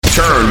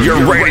Turn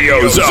your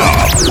radios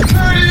up.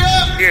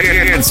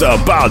 It's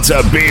about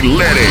to be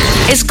litty.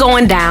 It's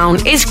going down.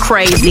 It's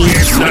crazy.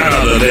 It's none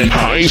other than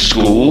High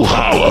School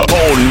Holla.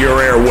 On your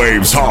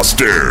airwaves,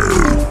 Hoster.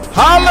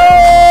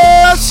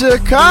 Holla,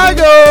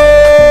 Chicago!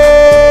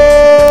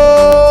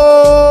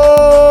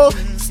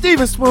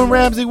 Steven Spoon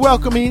Ramsey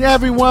welcoming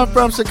everyone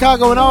from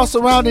Chicago and all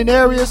surrounding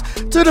areas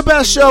to the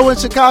best show in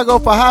Chicago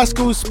for high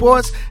school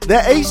sports, the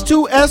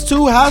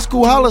H2S2 High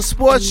School Holla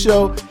Sports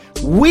Show.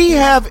 We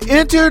have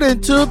entered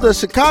into the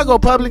Chicago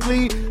Public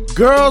League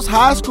Girls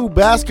High School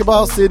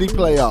Basketball City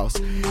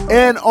Playoffs.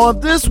 And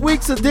on this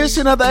week's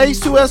edition of the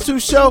H2S2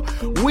 Show,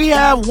 we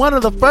have one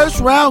of the first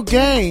round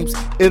games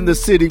in the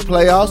city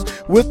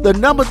playoffs with the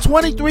number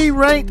 23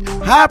 ranked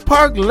Hyde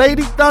Park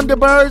Lady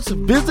Thunderbirds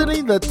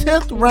visiting the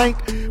 10th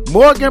ranked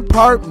Morgan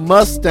Park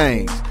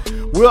Mustangs.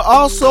 We'll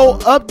also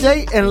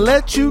update and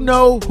let you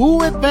know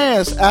who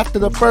advanced after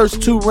the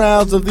first two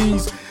rounds of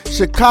these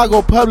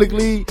Chicago Public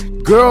League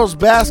Girls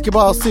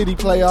Basketball City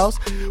Playoffs.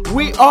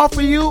 We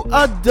offer you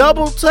a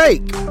double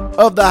take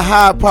of the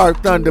Hyde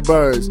Park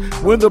Thunderbirds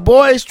when the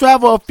boys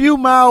travel a few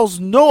miles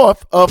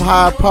north of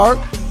Hyde Park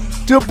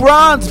to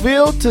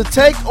Bronzeville to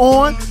take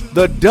on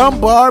the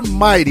Dunbar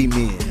Mighty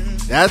Men.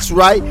 That's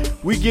right,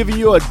 we're giving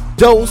you a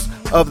dose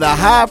of the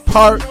Hyde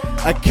Park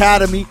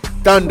Academy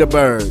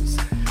Thunderbirds.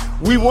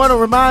 We want to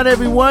remind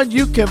everyone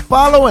you can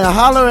follow and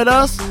holler at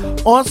us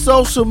on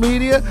social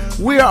media.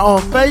 We are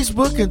on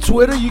Facebook and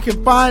Twitter. You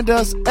can find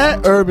us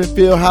at Urban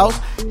Fieldhouse.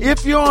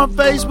 If you're on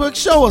Facebook,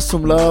 show us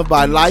some love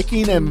by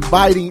liking and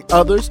inviting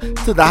others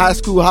to the High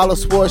School Holla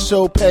Sports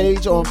Show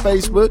page on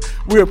Facebook.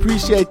 We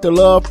appreciate the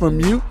love from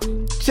you.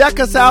 Check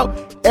us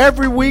out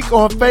every week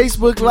on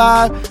Facebook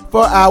Live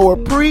for our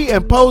pre-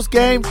 and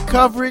post-game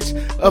coverage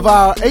of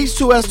our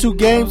H2S2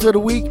 games of the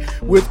week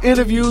with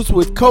interviews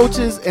with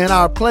coaches and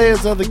our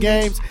players of the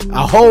games.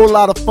 A whole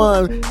lot of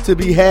fun to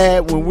be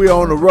had when we're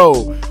on the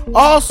road.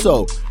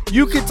 Also,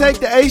 you can take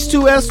the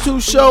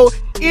H2S2 show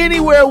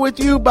anywhere with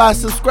you by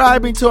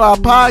subscribing to our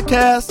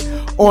podcast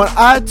on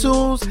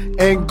iTunes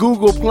and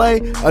Google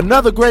Play.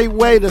 Another great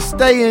way to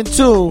stay in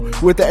tune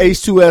with the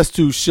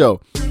H2S2 show.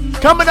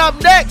 Coming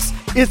up next,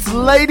 it's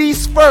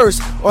Ladies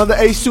First on the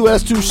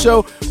H2S2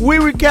 show. We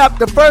recap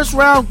the first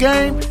round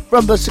game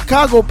from the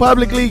Chicago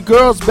Public League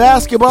Girls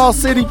Basketball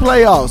City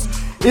Playoffs.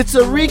 It's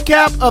a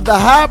recap of the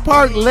Hyde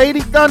Park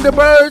Lady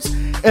Thunderbirds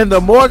and the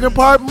Morgan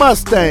Park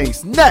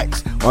Mustangs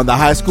next on the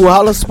High School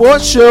Holla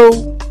Sports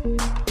Show.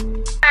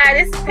 Hi,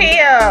 this is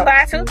Pia,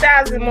 Class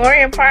 2000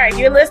 Morgan Park.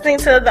 You're listening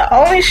to the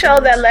only show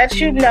that lets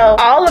you know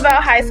all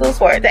about high school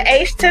sports, the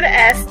H to the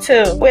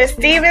S2, with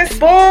Steven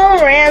Spoon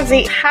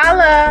Ramsey.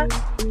 Holla!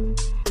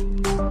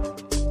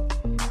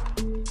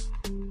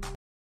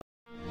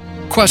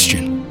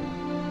 Question.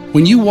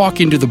 When you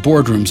walk into the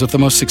boardrooms of the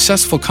most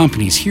successful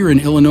companies here in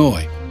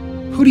Illinois,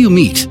 who do you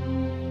meet?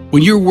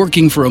 When you're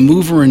working for a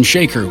mover and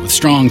shaker with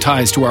strong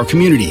ties to our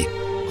community,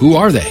 who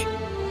are they?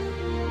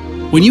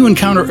 When you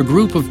encounter a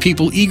group of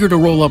people eager to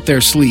roll up their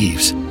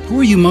sleeves,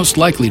 who are you most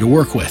likely to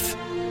work with?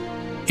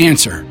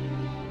 Answer.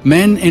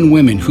 Men and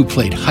women who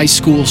played high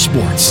school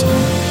sports.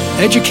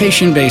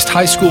 Education-based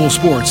high school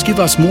sports give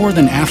us more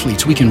than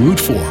athletes we can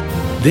root for.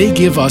 They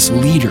give us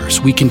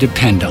leaders we can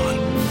depend on.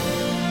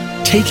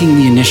 Taking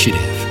the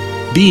initiative,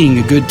 being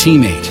a good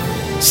teammate,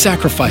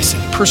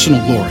 sacrificing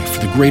personal glory for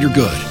the greater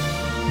good.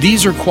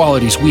 These are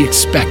qualities we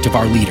expect of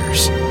our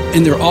leaders,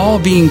 and they're all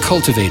being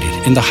cultivated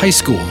in the high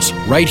schools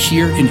right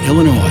here in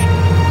Illinois.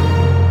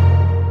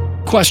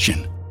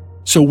 Question.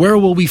 So where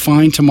will we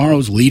find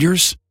tomorrow's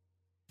leaders?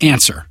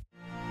 Answer.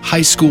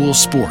 High school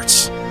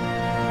sports.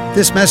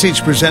 This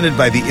message presented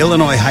by the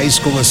Illinois High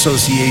School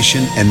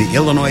Association and the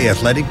Illinois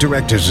Athletic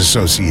Directors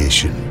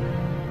Association.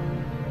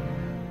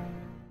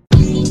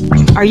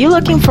 Are you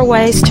looking for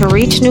ways to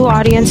reach new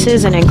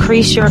audiences and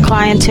increase your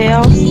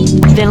clientele?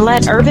 Then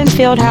let Urban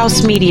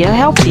Fieldhouse Media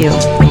help you.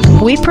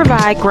 We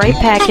provide great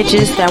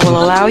packages that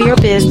will allow your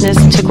business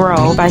to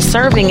grow by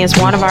serving as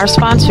one of our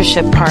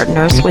sponsorship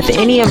partners with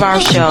any of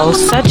our shows,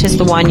 such as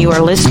the one you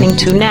are listening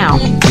to now.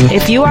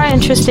 If you are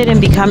interested in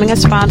becoming a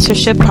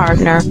sponsorship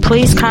partner,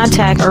 please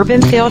contact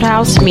Urban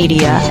Fieldhouse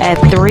Media at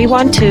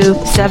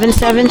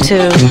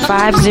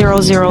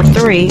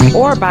 312-772-5003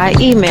 or by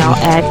email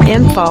at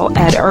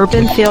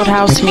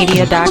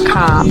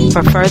info@urbanfieldhousemedia.com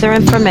for further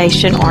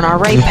information on our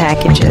rate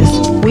packages.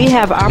 We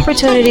have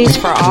opportunities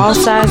for all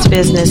size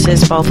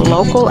businesses, both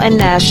local and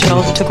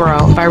national, to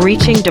grow by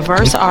reaching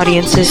diverse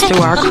audiences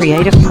through our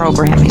creative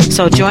programming.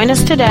 So join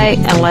us today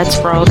and let's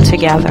grow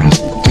together.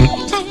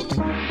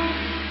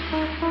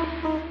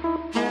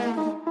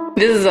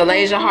 This is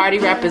Alasia Hardy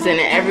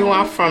representing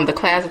everyone from the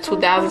class of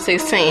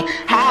 2016.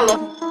 Holla!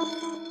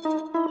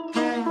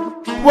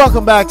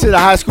 Welcome back to the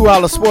High School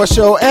Holla Sports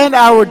Show and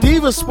our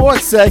Diva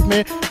Sports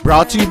segment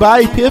brought to you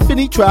by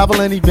Epiphany Travel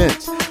and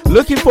Events.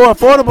 Looking for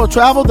affordable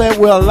travel that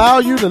will allow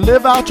you to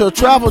live out your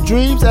travel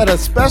dreams at a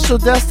special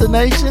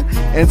destination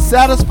and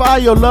satisfy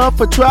your love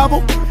for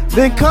travel?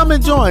 Then come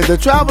and join the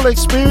travel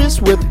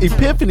experience with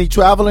Epiphany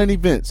Travel and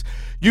Events.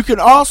 You can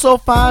also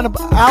find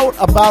out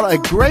about a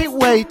great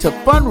way to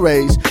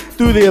fundraise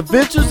through the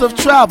adventures of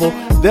travel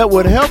that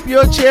would help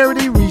your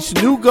charity reach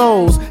new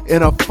goals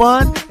in a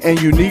fun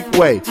and unique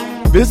way.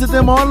 Visit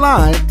them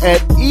online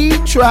at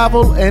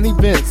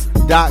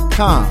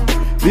etravelandevents.com,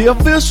 the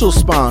official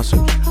sponsors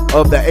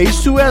of the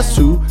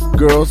H2S2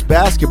 Girls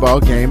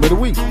Basketball Game of the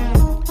Week.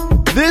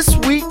 This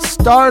week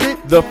started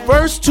the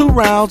first 2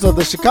 rounds of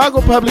the Chicago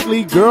Public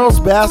League Girls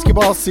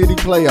Basketball City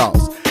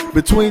Playoffs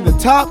between the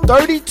top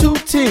 32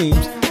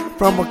 teams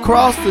from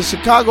across the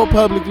Chicago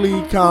Public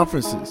League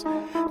conferences.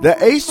 The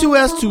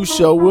H2S2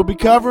 Show will be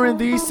covering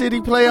these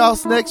city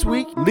playoffs next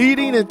week,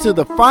 leading into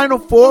the Final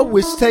Four,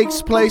 which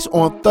takes place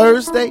on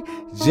Thursday,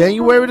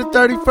 January the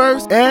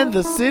 31st, and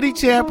the City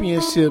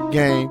Championship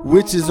game,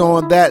 which is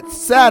on that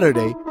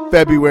Saturday,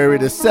 February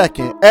the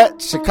 2nd,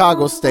 at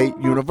Chicago State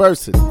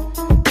University.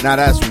 Now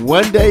that's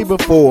one day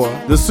before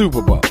the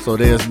Super Bowl, so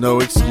there's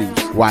no excuse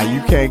why you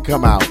can't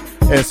come out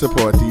and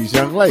support these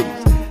young ladies.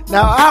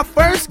 Now, our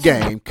first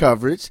game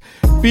coverage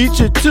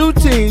featured 2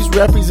 teams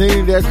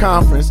representing their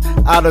conference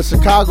out of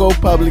Chicago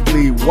Public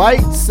League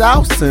White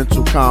South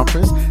Central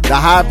Conference, the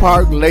Hyde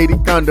Park Lady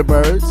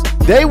Thunderbirds.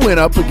 They went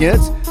up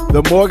against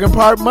the Morgan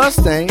Park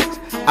Mustangs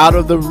out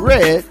of the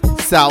Red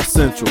South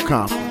Central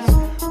Conference.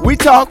 We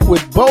talked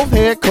with both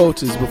head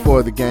coaches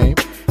before the game.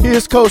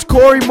 Here's Coach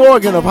Corey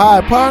Morgan of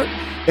Hyde Park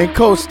and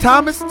Coach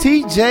Thomas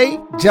T.J.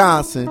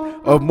 Johnson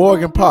of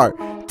Morgan Park,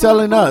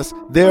 telling us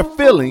their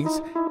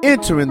feelings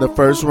entering the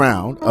first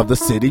round of the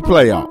city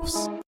playoffs.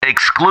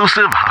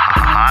 Exclusive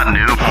hot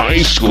new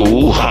high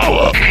school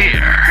holla.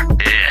 Here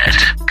it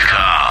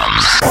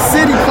comes.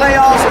 City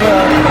playoffs.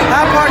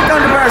 Hyde Park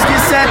Thunderbirds get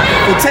set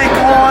to take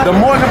on the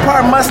Morgan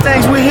Park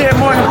Mustangs. We're here at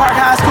Morgan Park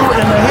High School,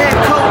 and the head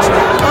coach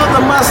of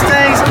the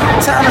Mustangs,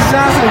 Thomas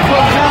Johnson and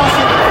Coach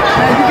Johnson.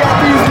 Man, you got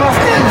these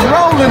Mustangs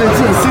rolling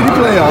into the city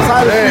playoffs.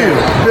 How does it feel?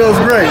 Feels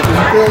great.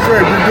 It feels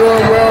great. We're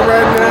doing well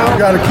right now.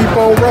 Got to keep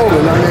on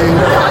rolling. I mean,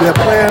 they're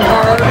playing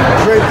hard.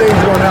 Great things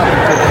going to happen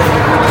for us.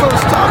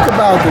 Coach, talk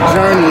about the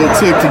journey it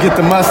took to get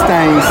the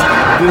Mustangs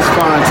this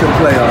far into the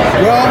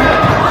playoffs. Well,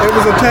 it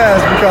was a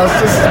task because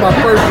this is my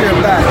first year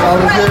back. I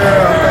was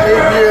there for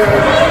 8 years.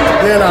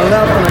 Then I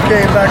left and I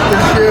came back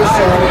this year.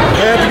 So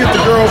I had to get the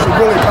girls to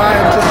really buy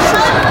into the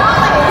system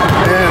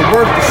and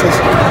work the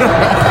system.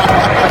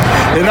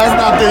 And that's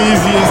not the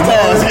easiest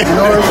task.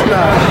 No, it's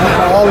not.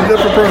 All the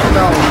different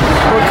personalities.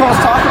 Well, Coach,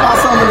 talk about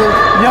some of the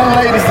young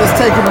ladies that's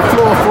taking the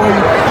floor for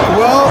you.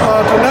 Well,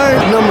 tonight,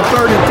 number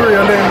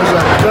 33, her name is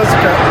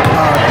Jessica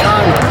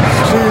Conley.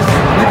 She's,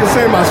 you can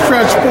say, my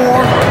stretch 4.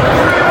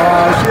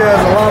 She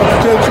has a lot of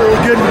potential,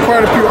 getting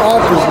quite a few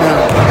offers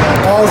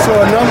now. Also,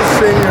 another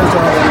senior is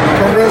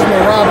Charisma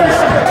Robbins.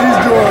 She's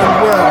doing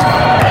well.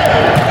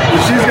 And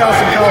she's got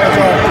some college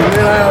offers.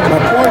 And then I have my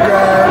point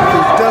guard,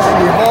 who's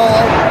Destiny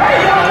Hall,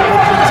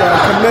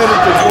 committed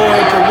to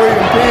going to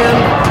William Penn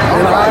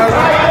in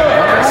Iowa.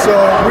 So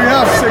we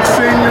have 6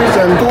 seniors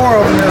and 4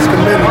 of them that's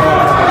committed.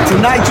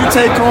 Tonight you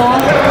take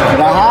on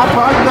the Hyde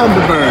Park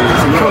Thunderbirds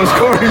and Coach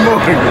Corey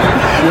Morgan.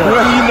 Yeah.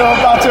 What do you know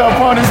about your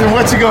opponents and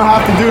what you're going to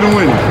have to do to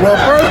win it? Well,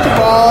 first of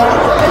all,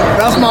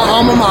 that's my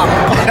alma mater.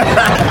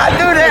 I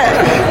knew that.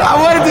 I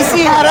wanted to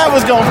see how that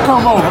was going to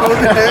come over.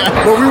 Okay.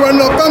 But we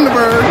wasn't no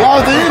Thunderbirds. Y'all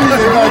was the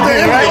Indians back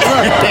then, right?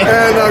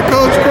 And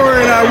Coach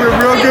Corey and I, we were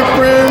real good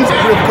friends.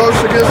 We were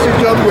coached against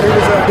each other when he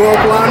was at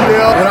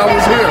Blondale, and I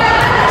was here.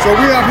 So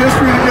we have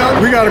history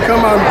together. We got to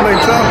come out and play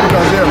tough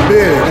because they're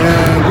big.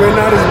 And we're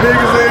not as big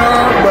as they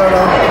are, but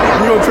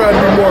we're going to try to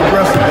be more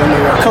aggressive than they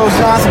are. Coach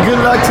Johnson,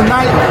 good luck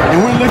tonight.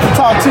 And we'll look to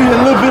talk to you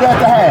a little bit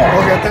at the half.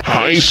 Okay.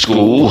 High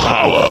school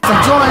holla. I'm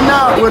joined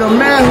now with a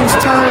man who's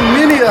turned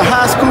many of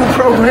high school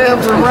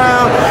programs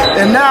around,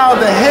 and now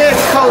the head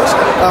coach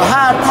of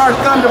Hyde Park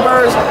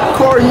Thunderbirds,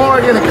 Corey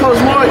Morgan. And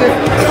Coach Morgan,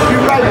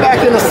 you're right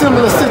back in a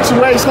similar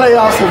situation.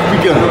 Playoffs have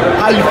begun.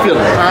 How you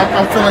feeling?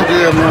 I'm feeling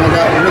good, man. I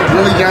got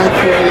really young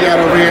crew we got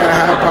over here at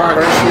Hyde Park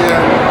first year.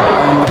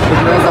 The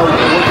girls are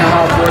working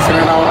hard for us,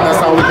 and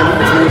that's all we can do.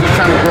 We're just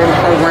trying to grow the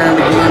program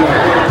again and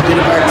get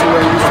it back to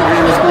where it used to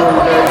be in the school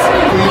days.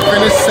 We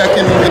finished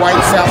second in the White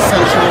South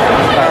Central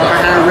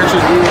behind Richards.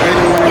 We were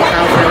 81 in the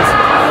conference.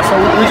 So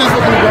we're just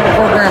looking to grow the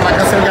program.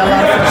 Like I said, we got a lot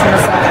of freshmen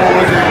and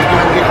sophomores that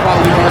get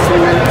quality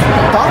varsity minutes.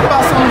 Talk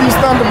about some of these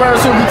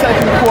Thunderbirds who'll be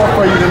taking the court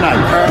for you tonight.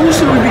 Who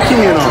should we be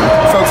keying on?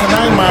 So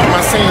tonight, my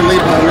senior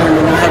leader,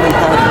 Evan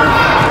Parker,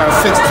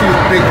 6'2",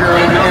 big girl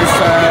on the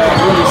inside,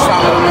 really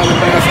solid on the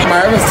basket.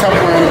 My Evan's tough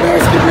on the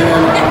basket, man.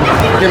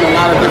 Getting a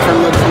lot of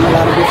different looks from a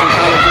lot of different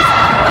colleges.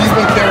 He's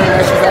been carrying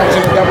that. She's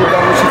averaging a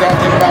double-double. She's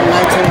averaging about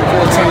 19 and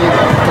 14.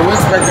 So we're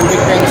expecting big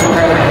things from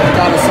her.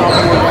 Got a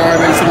sophomore guard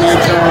and Samia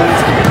Jones.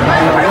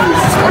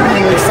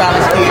 Really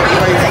solid kid,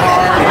 plays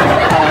hard.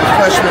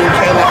 Freshman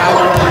Kayla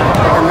Alloway,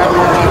 another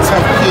one of our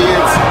tough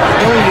kids.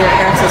 Junior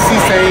Ansa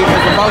Cisse is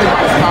a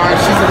volleyball star.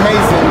 She's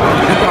amazing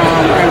in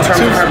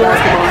terms of her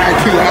basketball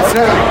IQ.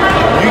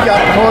 You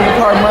got the Morgan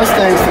Park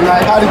Mustangs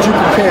tonight. How did you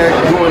prepare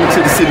going into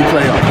the city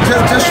playoff?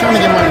 Just trying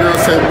to get my girls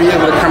to be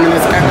able to come in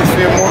this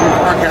atmosphere. Morgan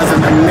Park has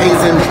an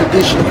amazing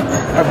tradition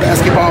of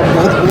basketball,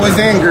 both boys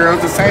and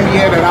girls. The same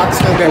year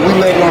that we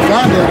led North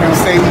London and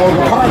stayed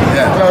Morgan Park.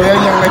 Yeah. So they're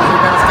young ladies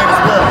downstairs.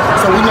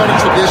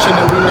 competition,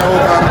 and we know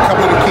a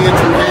couple of the kids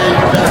from there,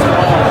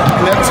 basketball,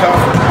 and they're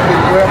tough.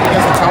 We're up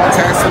against a tall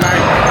task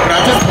tonight, but I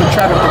just would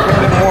try to prepare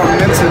them more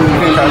mentally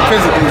than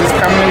physically. Just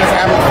coming in this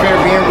atmosphere,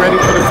 being ready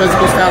for the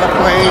physical style of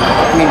play,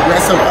 the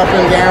aggressive up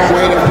and down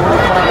way that we're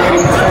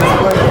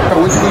play. So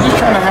we're just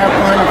trying to have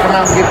fun and come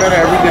out and get better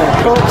every day.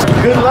 Coach,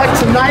 good luck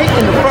tonight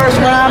in the first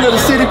round of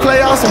the city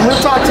playoffs, and we'll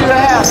talk to you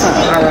at halftime.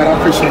 All right, I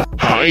appreciate it.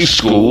 High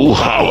School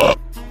Holla.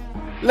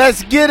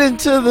 Let's get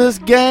into this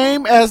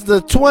game as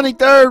the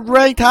 23rd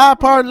ranked Hyde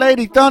Park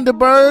Lady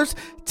Thunderbirds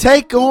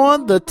take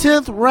on the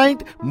 10th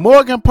ranked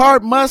Morgan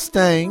Park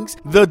Mustangs.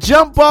 The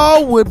jump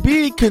ball would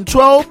be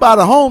controlled by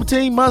the home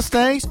team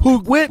Mustangs, who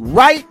went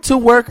right to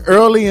work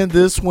early in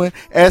this one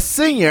as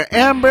senior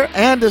Amber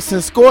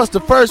Anderson scores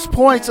the first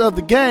points of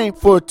the game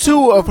for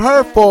 2 of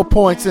her 4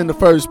 points in the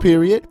first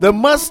period. The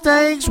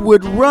Mustangs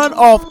would run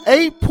off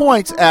 8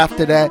 points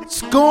after that,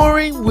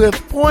 scoring with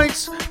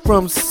points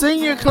from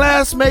senior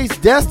classmates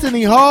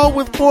Destiny Hall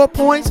with 4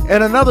 points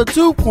and another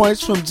 2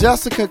 points from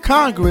Jessica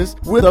Congress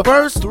with the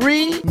first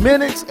 3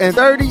 minutes and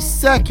 30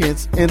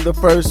 seconds in the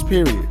first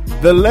period.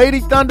 The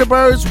Lady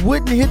Thunderbirds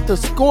wouldn't hit the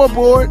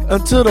scoreboard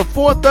until the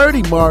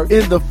 4:30 mark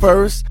in the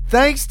first,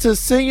 thanks to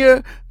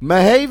senior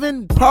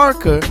Mahaven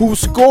Parker, who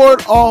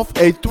scored off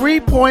a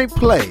 3-point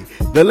play.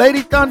 The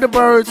Lady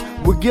Thunderbirds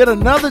would get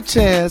another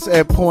chance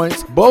at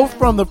points, both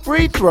from the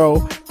free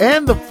throw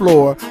and the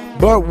floor,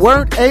 but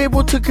weren't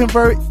able to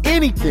convert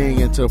anything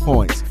into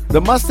points.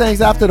 The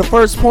Mustangs, after the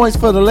first points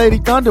for the Lady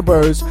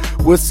Thunderbirds,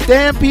 would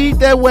stampede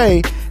their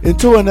way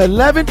into an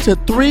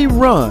 11-3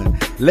 run,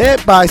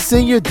 led by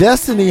senior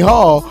Destiny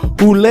Hall,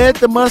 who led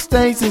the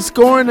Mustangs in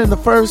scoring in the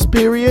first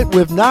period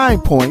with 9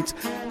 points,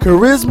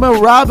 Charisma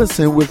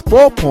Robinson with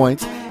 4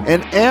 points,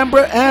 and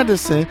Amber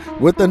Anderson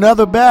with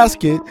another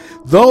basket.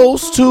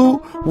 Those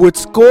two would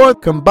score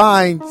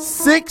combined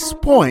 6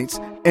 points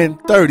in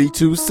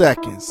 32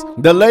 seconds.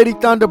 The Lady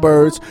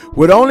Thunderbirds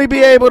would only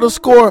be able to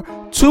score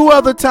 2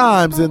 other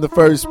times in the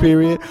first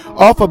period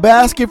off a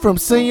basket from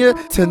senior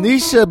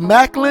Tanisha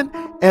Macklin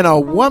and a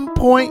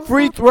 1-point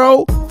free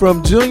throw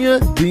from junior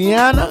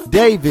Deanna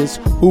Davis,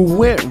 who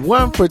went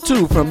 1 for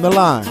 2 from the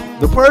line.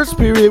 The first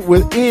period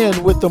would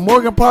end with the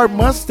Morgan Park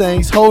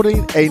Mustangs holding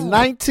a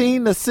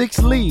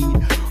 19-6 lead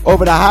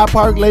over the Hyde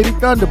Park Lady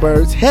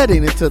Thunderbirds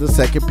heading into the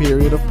second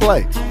period of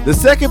play. The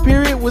second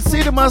period would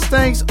see the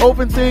Mustangs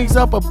open things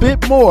up a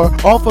bit more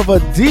off of a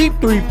deep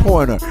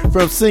 3-pointer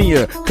from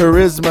senior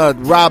Charisma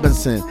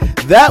Robinson.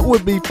 That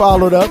would be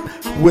followed up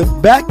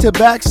with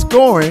back-to-back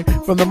scoring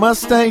from the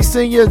Mustang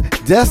senior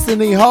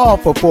Destiny Hall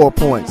for 4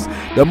 points.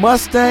 The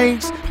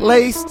Mustangs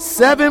placed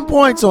 7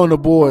 points on the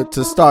board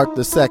to start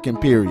the second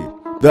period.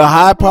 The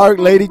Hyde Park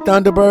Lady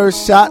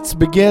Thunderbirds shots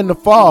began to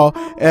fall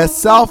as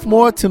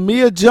sophomore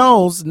Tamia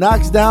Jones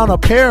knocks down a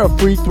pair of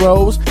free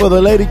throws for the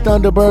Lady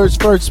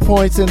Thunderbirds' first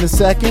points in the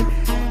second.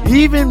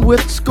 Even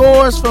with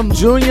scores from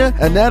junior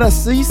Annetta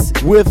Cease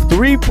with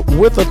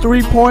a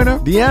 3-pointer,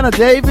 Deanna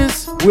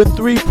Davis with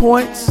 3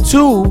 points,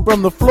 2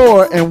 from the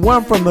floor and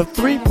 1 from the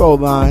free-throw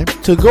line,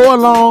 to go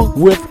along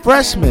with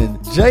freshman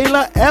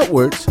Jayla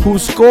Edwards, who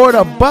scored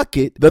a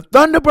bucket. The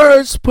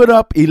Thunderbirds put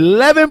up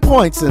 11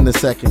 points in the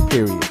second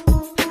period.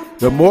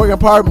 The Morgan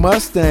Park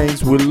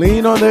Mustangs would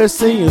lean on their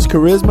seniors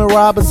Charisma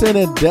Robinson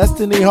and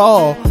Destiny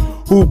Hall,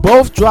 who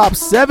both dropped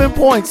 7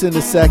 points in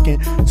the second,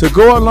 to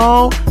go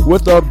along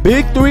with a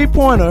big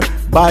 3-pointer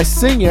by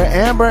senior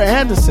Amber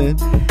Anderson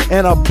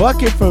and a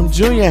bucket from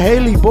junior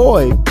Haley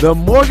Boyd. The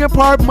Morgan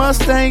Park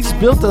Mustangs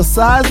built a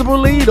sizable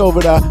lead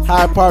over the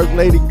Hyde Park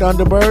Lady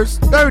Thunderbirds,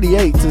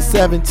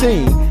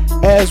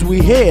 38-17, as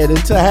we head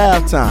into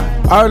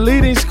halftime. Our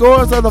leading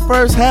scorers of the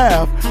first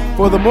half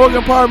for the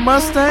Morgan Park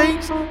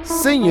Mustangs: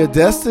 senior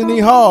Destiny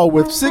Hall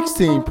with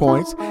 16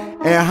 points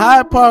and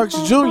Hyde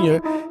Park's junior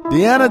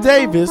Deanna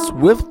Davis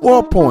with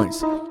 4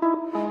 points.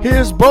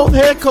 Here's both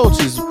head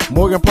coaches,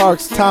 Morgan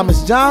Park's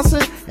Thomas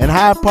Johnson and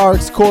Hyde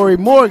Park's Corey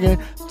Morgan,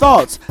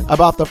 thoughts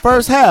about the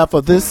first half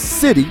of this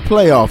city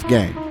playoff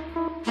game.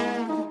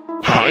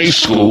 High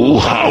School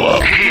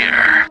Holla.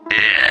 Here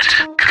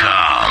it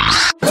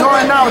comes.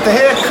 Joined now with the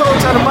head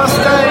coach of the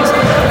Mustangs,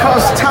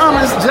 Coach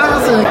Thomas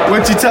Johnson.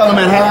 What you tell them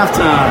at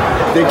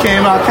halftime? They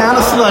came out kind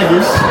of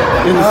sluggish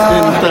in the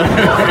third.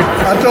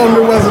 I told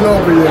them it wasn't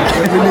over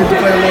yet. We need to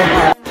play a little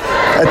more.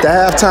 At the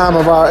halftime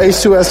of our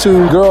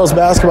H2S2 girls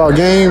basketball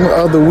game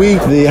of the week,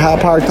 the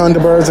Hyde Park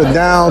Thunderbirds are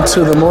down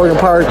to the Morgan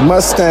Park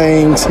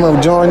Mustangs. I'm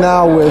joined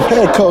now with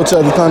head coach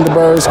of the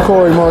Thunderbirds,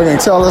 Corey Morgan.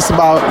 Tell us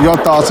about your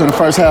thoughts on the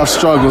first half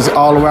struggles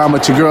all around,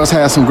 but your girls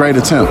had some great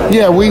attempts.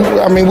 Yeah, we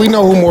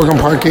know who Morgan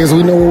Park is.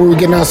 We know what we were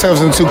getting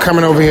ourselves into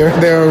coming over here.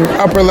 They're an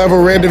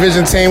upper-level red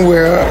division team.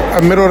 We're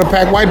a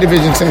middle-of-the-pack white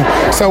division team.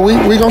 So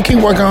we're going to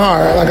keep working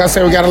hard. Like I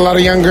said, we got a lot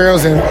of young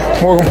girls, and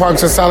Morgan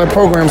Park's a solid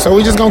program. So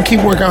we're just going to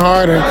keep working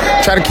hard and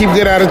try try to keep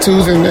good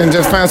attitudes and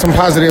just find some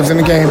positives in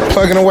the game.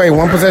 Plugging away,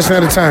 one possession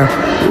at a time.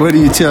 What do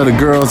you tell the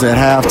girls at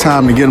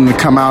halftime to get them to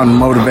come out and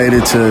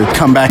motivated to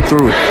come back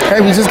through it?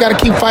 Hey, we just got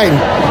to keep fighting.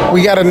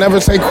 We got to never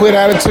say quit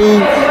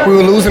attitude. We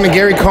were losing to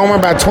Gary Comer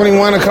by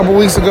 21 a couple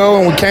weeks ago,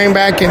 and we came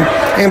back and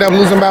ended up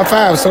losing by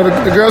 5. So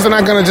the girls are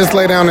not going to just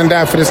lay down and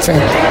die for this team.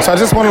 So I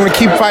just want them to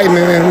keep fighting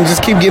and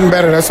just keep getting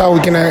better. That's all we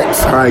can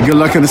ask. All right, good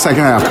luck in the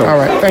second half, Coach. All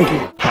right, thank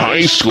you.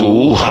 High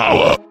School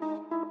Holla.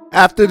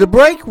 After the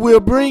break,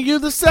 we'll bring you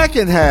the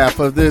second half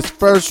of this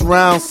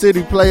first-round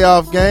city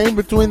playoff game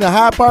between the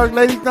Hyde Park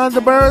Lady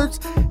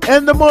Thunderbirds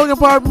and the Morgan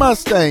Park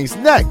Mustangs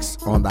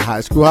next on the High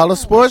School Holla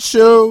Sports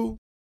Show.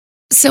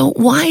 So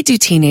why do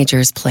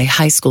teenagers play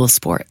high school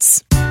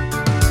sports?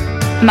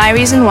 My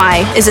reason why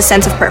is a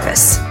sense of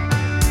purpose.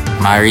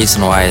 My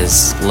reason why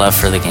is love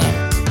for the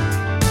game.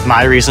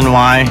 My reason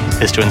why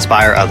is to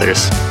inspire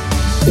others.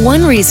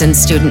 One reason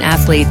student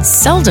athletes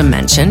seldom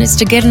mention is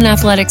to get an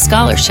athletic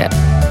scholarship.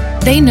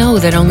 They know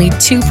that only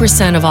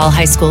 2% of all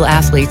high school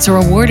athletes are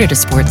awarded a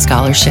sports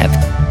scholarship,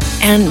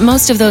 and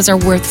most of those are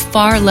worth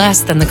far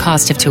less than the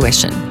cost of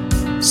tuition.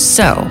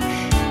 So,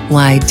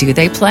 why do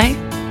they play?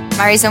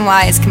 My reason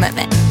why is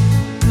commitment.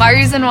 My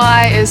reason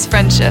why is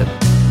friendship.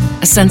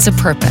 A sense of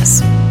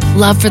purpose,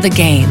 love for the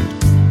game,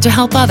 to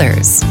help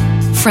others,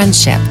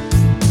 friendship.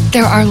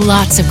 There are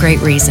lots of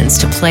great reasons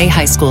to play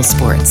high school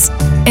sports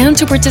and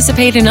to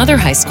participate in other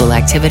high school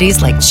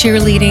activities like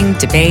cheerleading,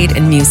 debate,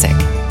 and music.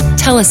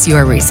 Tell us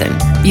your reason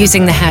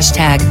using the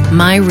hashtag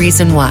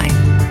 #MyReasonWhy.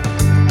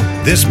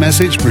 This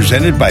message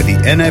presented by the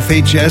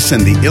NFHS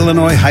and the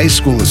Illinois High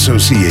School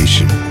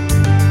Association.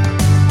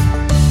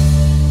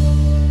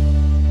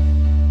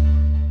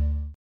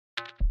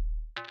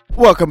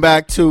 Welcome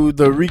back to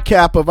the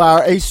recap of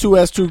our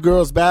H2S2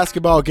 girls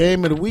basketball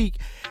game of the week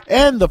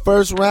and the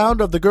first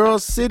round of the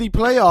girls city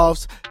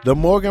playoffs. The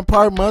Morgan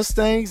Park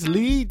Mustangs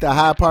lead the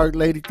Hyde Park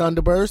Lady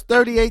Thunderbirds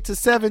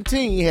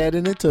 38-17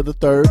 heading into the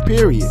third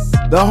period.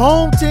 The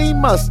home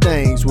team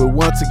Mustangs will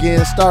once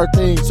again start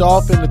things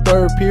off in the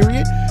third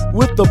period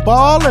with the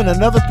ball and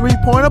another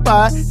three-pointer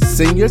by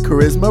senior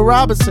Charisma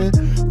Robinson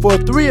for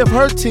 3 of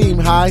her team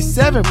high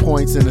 7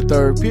 points in the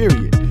third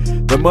period.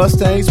 The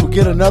Mustangs will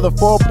get another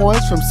 4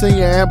 points from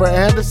senior Amber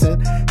Anderson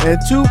and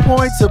 2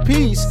 points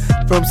apiece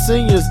from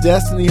seniors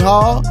Destiny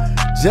Hall,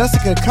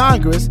 Jessica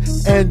Congress,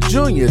 and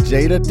junior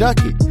Jada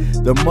Duckett.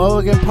 The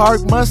Morgan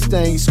Park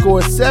Mustangs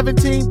scored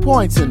 17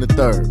 points in the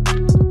third.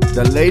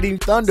 The Lady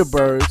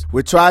Thunderbirds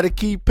would try to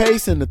keep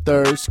pace in the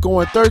third,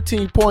 scoring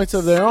 13 points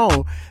of their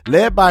own,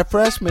 led by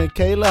freshman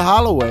Kayla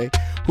Holloway,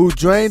 who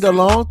drained a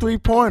long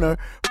three-pointer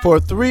for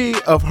 3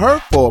 of her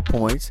 4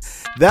 points.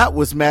 That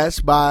was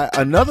matched by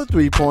another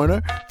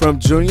three-pointer from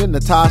junior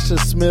Natasha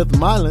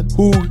Smith-Milan,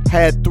 who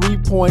had 3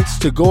 points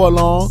to go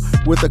along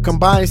with a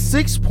combined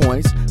 6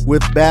 points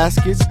with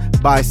baskets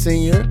by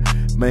senior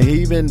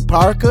Maheven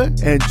Parker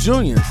and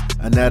juniors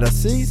Annetta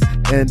Cease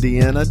and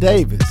Deanna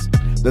Davis.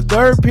 The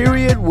third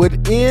period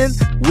would end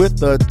with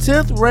the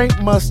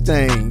 10th-ranked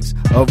Mustangs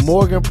of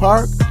Morgan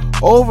Park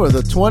over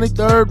the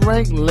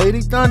 23rd-ranked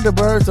Lady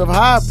Thunderbirds of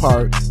Hyde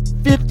Park,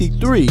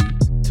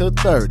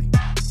 53-30.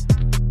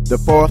 The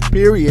fourth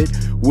period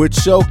would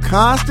show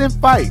constant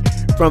fight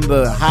from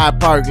the Hyde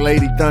Park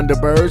Lady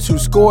Thunderbirds, who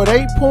scored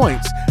 8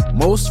 points,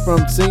 most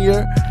from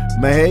senior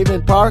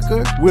Mahaven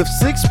Parker with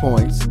 6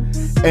 points,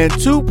 and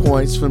 2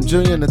 points from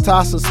junior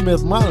Natasha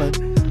Smith-Mullen,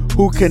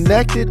 who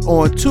connected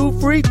on 2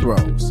 free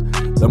throws.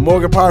 The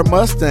Morgan Park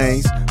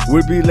Mustangs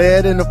would be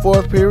led in the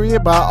fourth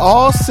period by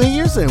all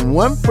seniors and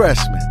 1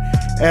 freshman.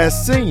 As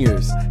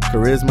seniors,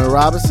 Charisma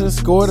Robinson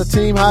scored a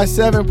team-high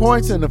 7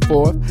 points in the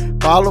fourth,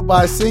 followed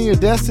by senior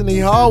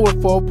Destiny Hall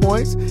with 4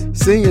 points,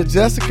 senior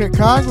Jessica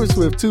Congress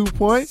with 2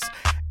 points,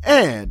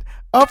 and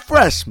a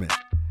freshman,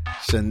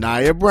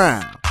 Shania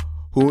Brown,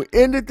 who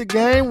ended the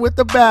game with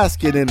a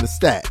basket in the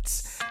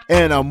stats,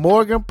 and a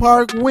Morgan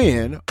Park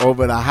win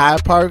over the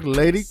Hyde Park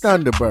Lady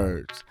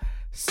Thunderbirds,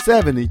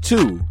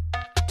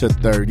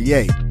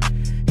 72-38.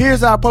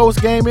 Here's our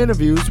post-game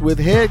interviews with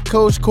head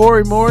coach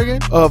Corey Morgan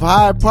of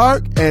Hyde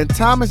Park and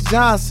Thomas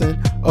Johnson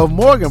of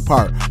Morgan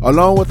Park,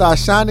 along with our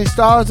shining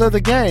stars of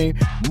the game,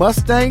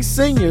 Mustang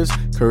seniors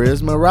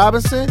Charisma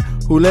Robinson,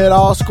 who led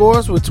all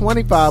scorers with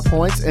 25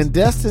 points, and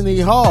Destiny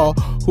Hall,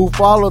 who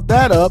followed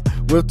that up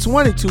with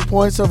 22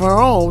 points of her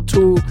own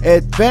to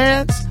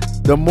advance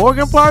the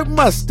Morgan Park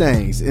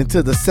Mustangs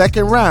into the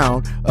second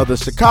round of the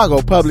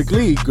Chicago Public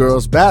League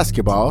Girls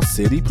Basketball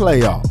City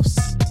Playoffs.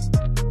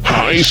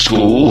 High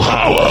School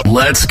Holla.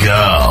 Let's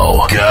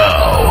go.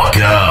 Go.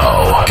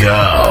 Go.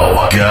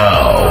 Go.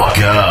 Go.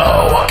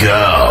 Go.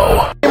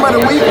 Go. Game of the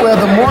week where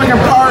the Morgan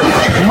Park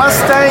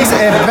Mustangs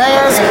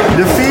advanced,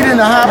 defeating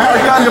the Hyde Park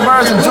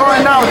Thunderbirds, and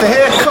joined now with the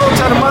head coach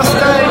of the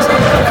Mustangs,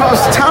 Coach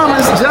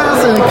Thomas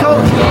Johnson. And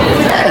Coach,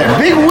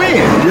 big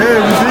win.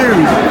 Yeah, it was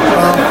huge.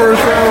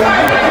 First round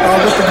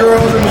with the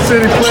girls in the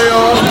city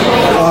playoffs.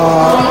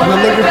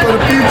 We're looking for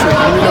the future.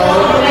 You know,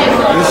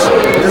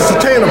 it's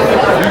attainable.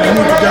 You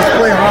need to just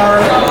play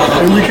hard,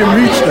 and you can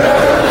reach that.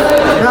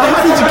 Now,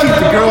 how did you keep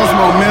the girls'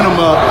 momentum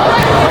up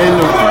in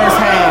the first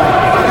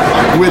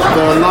half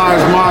a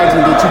large margin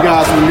that you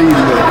guys were leading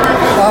with?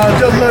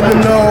 Just let them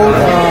know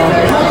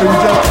it was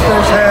just the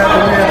first half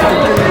and we had to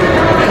continue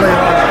to play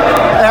hard.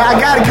 I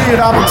got to give you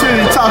an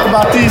opportunity to talk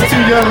about these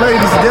two young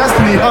ladies,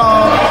 Destiny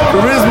Hall,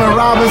 Charisma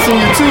Robinson,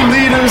 your two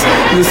leaders,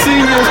 the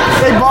seniors.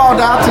 They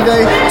balled out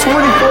today,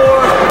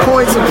 24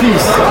 points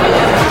apiece.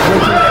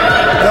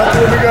 That's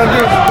what we got to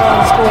do, is go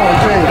and score a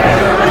team.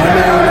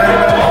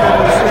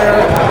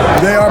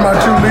 They are my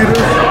two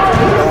leaders.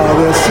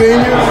 They're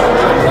seniors,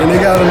 and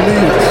they got to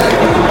lead us.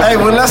 Hey,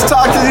 well, let's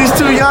talk to these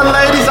two young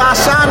ladies, our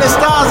shining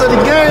stars of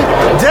the game,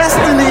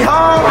 Destiny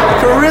Hall,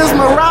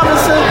 Charisma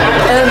Robinson,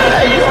 and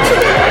hey, you two,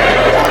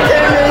 y'all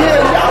came in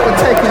here, y'all were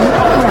taking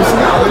numbers,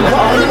 y'all were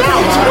balling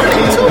out,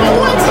 22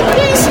 points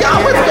apiece, y'all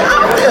were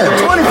out there,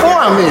 24,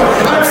 I mean.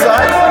 I'm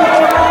sorry.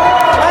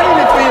 How did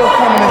it feel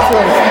coming into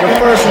the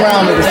first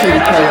round of the city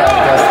playoff,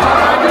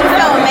 Destiny? It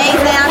felt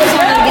amazing. I just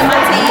wanted to get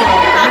my team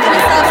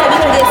confidence up so we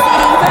can get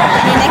city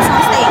and then next on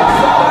state.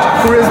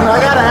 Charisma, I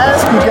gotta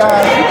ask you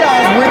guys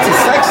went to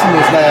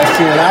sectionals last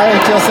year, and I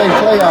ain't just say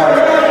playoffs,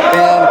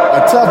 and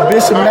a tough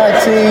Bishop Mac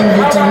team,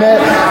 UT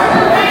Met.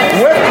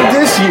 What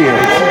this year,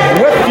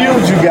 what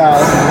fueled you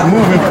guys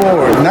moving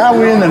forward? Now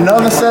we're in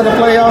another set of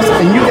playoffs,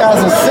 and you guys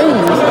as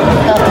seniors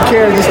have to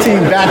carry this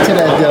team back to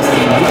that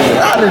destiny.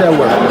 How did that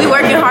work? We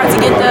working hard to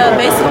get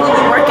basically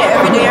we working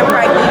every day in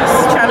practice,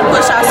 trying to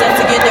push ourselves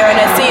to get there, and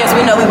as seniors,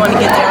 we know we want to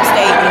get there on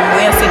state and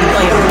win city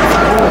playoffs.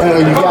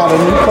 You got a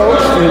new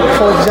coach, and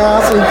Coach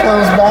Johnson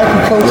comes back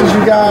and coaches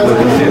you guys.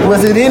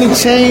 Was it any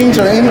change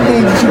or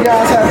anything that you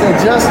guys had to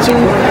adjust to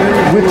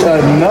with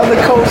another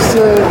coach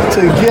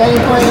to game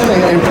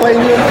plan and play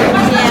with?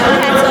 Yeah, we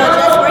had to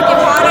adjust working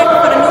harder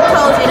for the new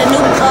coach and the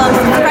new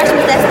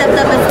freshmen that stepped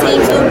up as a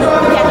team too.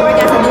 We had to work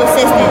out some new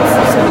assistants.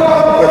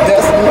 But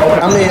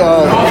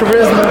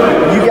Charisma,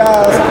 you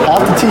guys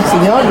have to teach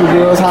the younger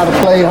girls how to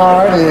play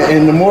hard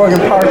in the Morgan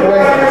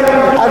Parkway.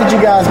 How did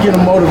you guys get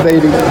them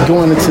motivated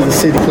going into the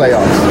city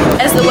playoffs?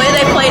 As the way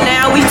they play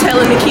now, we tell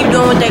them to keep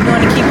doing what they're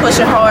doing, to keep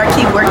pushing hard,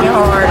 keep working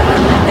hard,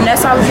 and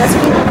that's all we got to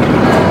do.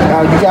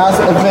 Now you guys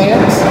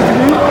advance.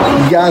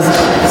 You guys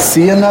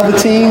see another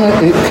team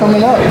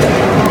coming up.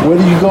 Where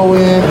do you go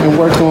in and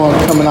work on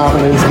coming out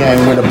of this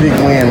game with a big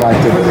win like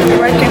this?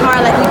 Working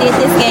hard like we did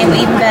this game, but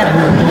even better.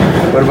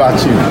 What about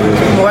you?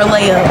 More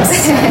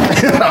layups.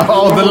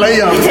 Oh, the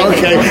layups.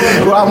 Okay.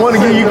 Well, I want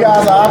to give you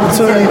guys an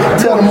opportunity to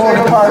tell the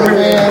Morgan Park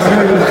fans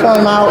to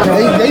come out.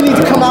 They need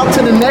to come out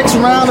to the next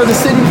round of the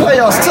city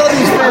playoffs. Tell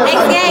these fans.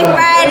 Next game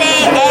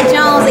Friday at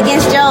Jones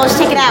against Jones.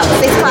 Check it out,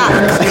 6 o'clock.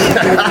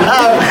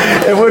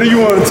 And what do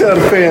you want to tell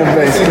the fan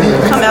base?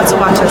 Come out to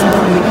watch us.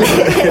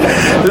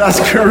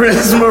 That's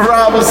Charisma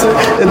Robinson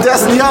and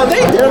Destiny Hall.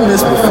 They've done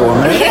this before,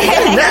 man.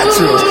 They're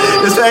naturals.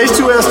 It's the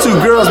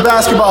H2S2 Girls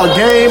Basketball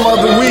Game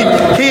of the Week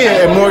here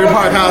at Morgan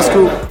Park High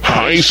School.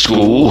 High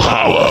School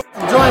Holla.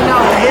 Joining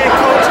now the head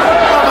coach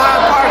of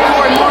Hyde Park,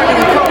 Corey Morgan,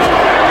 and coach.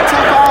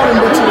 Tough outing,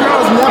 but your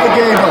girls never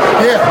gave up.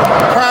 Yeah,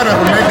 proud of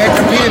them. They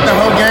competed the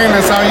whole game.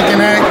 That's all you can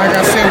act. Like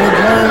I said, we're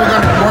growing. We're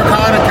going to work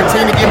hard and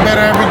continue to get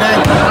better every day.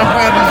 I'm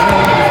proud of these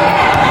girls.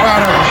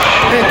 Proud of them.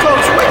 Hey,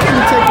 coach, what can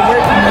you take away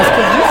from this?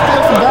 Because you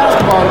still some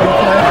basketball to be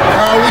playing.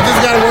 We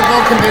just got to work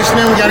on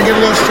conditioning. We got to get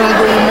a little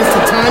stronger. We missed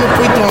a ton of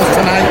free throws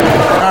tonight,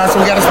 so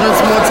we got to spend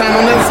some more time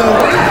on that. So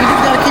we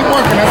just got to keep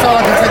working. That's all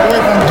I can take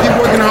away from them. Keep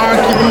working hard,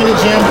 keep them in the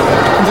gym,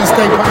 and just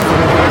stay positive.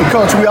 And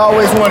coach, we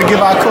always want to give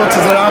our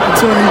coaches an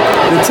opportunity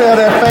to tell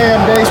their fan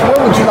base.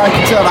 What would you like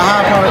to tell the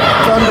Hyde Park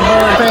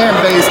Thunderbird fan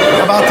base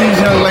about these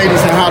young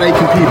ladies and how they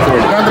compete for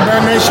you?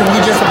 Thunderbird Nation,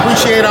 we just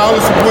appreciate all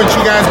the support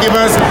you guys give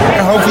us,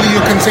 and hopefully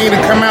you'll continue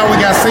to come out. We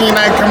got senior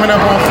night coming up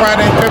on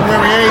Friday,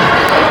 February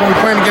 8th, when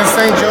we're playing against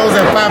St. Joe's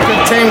at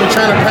 5:15. We're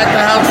trying to pack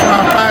the house for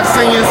our 5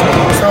 seniors.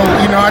 So,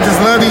 I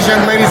just love these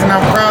young ladies, and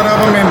I'm proud of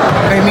them, and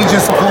they need your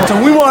support. So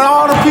we want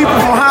all the people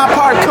from Hyde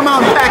Park to come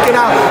out and pack it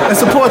out and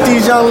support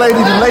these young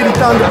ladies. The Lady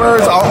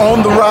Thunderbirds are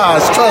on the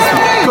rise. Trust me.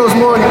 Coach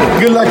Morgan,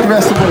 good luck the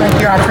rest of the week.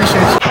 Thank you. I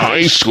appreciate you.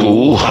 High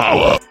School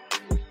Holla.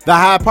 The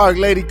Hyde Park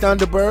Lady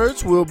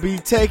Thunderbirds will be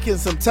taking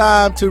some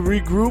time to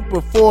regroup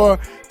before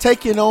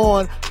taking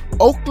on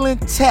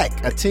Oakland Tech,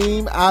 a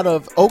team out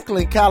of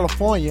Oakland,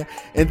 California.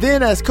 And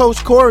then, as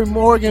Coach Corey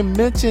Morgan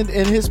mentioned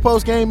in his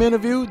post-game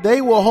interview, they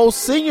will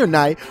host senior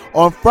night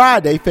on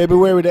Friday,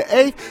 February the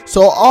 8th.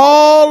 So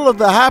all of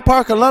the Hyde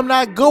Park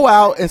alumni go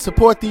out and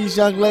support these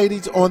young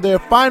ladies on their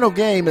final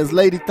game as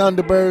Lady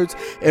Thunderbirds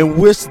and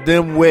wish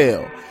them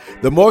well.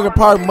 The Morgan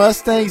Park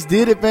Mustangs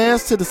did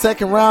advance to the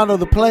second round of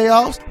the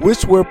playoffs,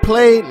 which were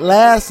played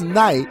last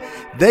night.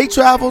 They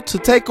traveled to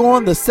take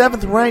on the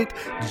 7th-ranked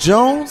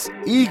Jones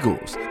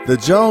Eagles. The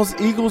Jones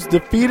Eagles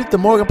defeated the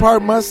Morgan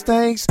Park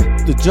Mustangs.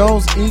 The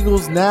Jones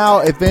Eagles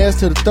now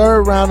advance to the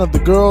third round of the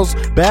girls'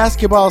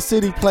 basketball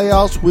city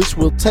playoffs, which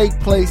will take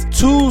place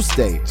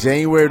Tuesday,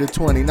 January the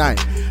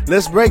 29th.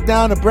 Let's break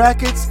down the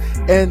brackets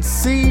and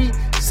see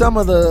some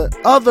of the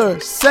other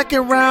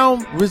second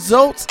round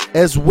results,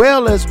 as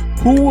well as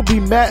who will be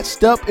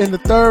matched up in the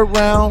third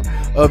round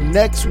of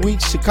next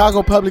week's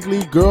Chicago Public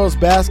League Girls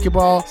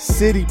Basketball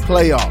City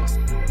Playoffs.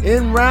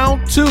 In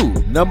round 2,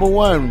 number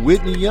 1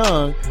 Whitney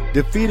Young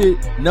defeated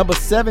number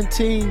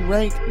 17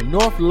 ranked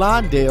North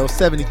Lawndale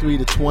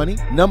 73-20.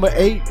 Number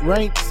 8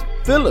 ranked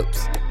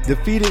Phillips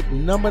defeated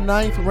number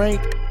 9th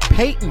ranked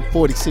Peyton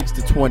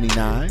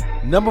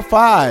 46-29. Number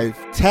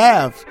 5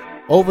 Taft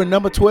over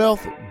number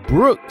 12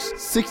 Brooks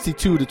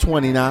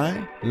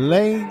 62-29.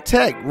 Lane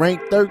Tech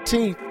ranked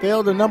 13th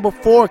fell to number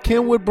 4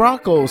 Kenwood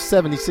Broncos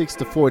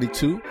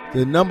 76-42.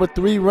 The number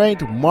 3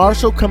 ranked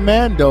Marshall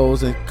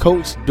Commandos and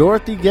coach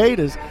Dorothy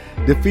Gators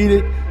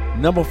defeated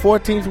number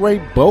 14th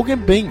ranked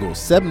Bogan Bengals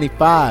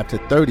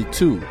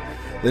 75-32.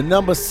 The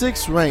number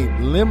 6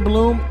 ranked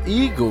Lindblom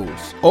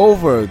Eagles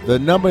over the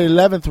number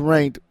 11th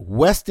ranked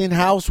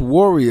Westinghouse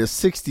Warriors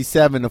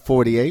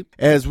 67-48.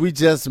 As we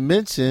just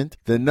mentioned,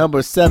 the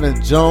number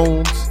 7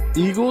 Jones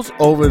Eagles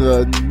over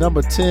the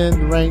number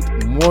 10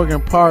 ranked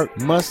Morgan Park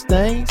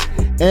Mustangs.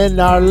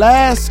 And our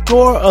last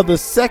score of the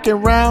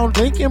second round,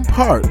 Lincoln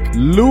Park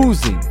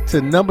losing to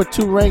number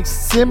 2 ranked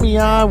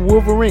Simeon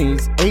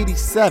Wolverines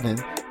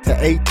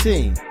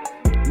 87-18.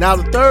 Now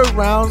the third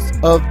rounds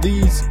of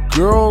these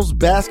girls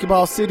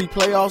basketball city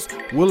playoffs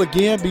will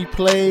again be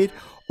played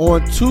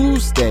on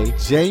Tuesday,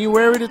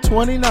 January the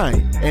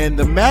 29th. And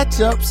the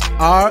matchups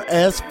are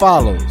as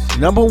follows.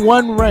 Number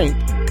 1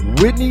 ranked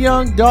Whitney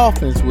Young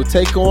Dolphins will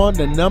take on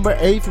the number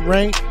 8th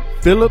ranked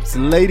Phillips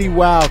Lady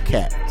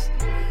Wildcats.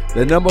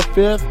 The number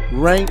 5th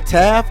ranked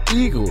Taft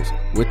Eagles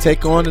will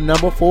take on the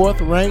number 4th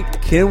ranked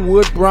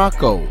Kenwood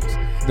Broncos.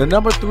 The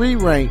number 3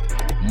 ranked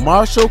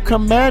Marshall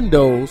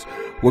Commandos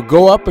will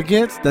go up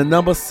against the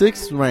number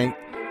 6th ranked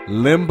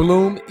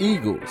Lindblom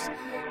Eagles.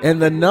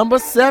 And the number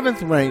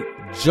 7th ranked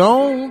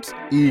Jones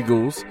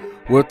Eagles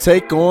will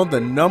take on the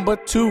number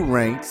 2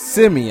 ranked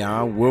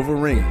Simeon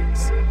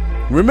Wolverines.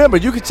 Remember,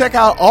 you can check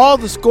out all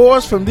the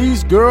scores from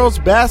these girls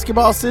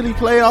basketball city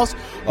playoffs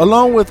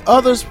along with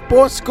other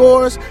sports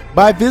scores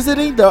by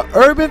visiting the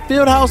Urban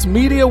Fieldhouse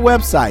Media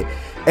website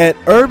at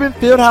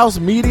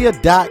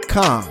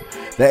urbanfieldhousemedia.com.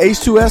 The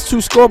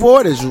H2S2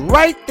 scoreboard is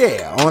right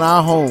there on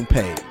our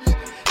homepage.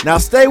 Now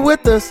stay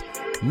with us.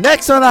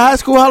 Next on the High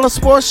School Holla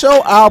Sports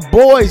Show, our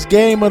boys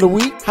game of the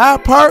week,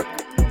 Hyde Park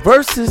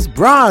versus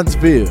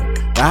Bronzeville.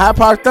 The Hyde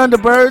Park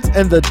Thunderbirds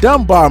and the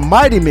Dunbar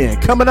Mighty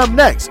Men coming up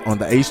next on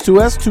the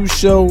H2S2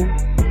 Show.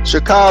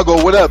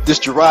 Chicago, what up? This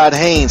Gerard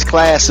Haynes,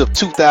 class of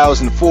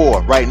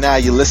 2004. Right now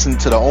you're listening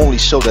to the only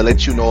show that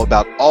lets you know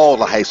about all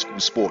the high school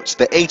sports.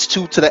 The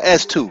H2 to the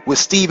S2 with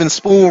Steven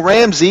Spoon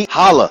Ramsey.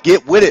 Holla,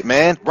 get with it,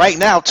 man. Right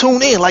now,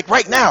 tune in, like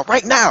right now,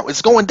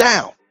 it's going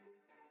down.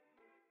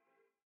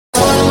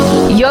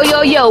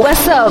 Yo,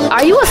 what's up?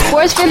 Are you a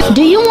sports fan?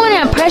 Do you want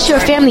to impress your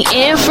family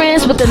and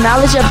friends with the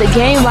knowledge of the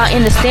game while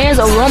in the stands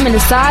or roaming the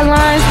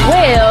sidelines?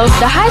 Well,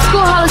 the High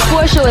School Holla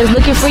Sports Show is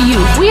looking for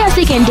you. We are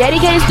seeking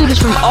dedicated students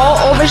from all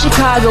over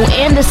Chicago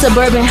and the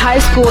suburban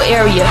high school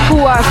area who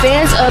are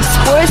fans of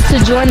sports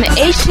to join the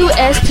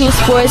H2S2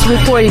 Sports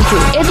Reporting Crew.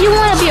 If you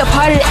want to be a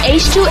part of the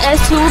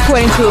H2S2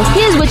 Reporting Crew,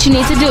 here's what you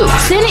need to do.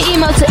 Send an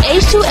email to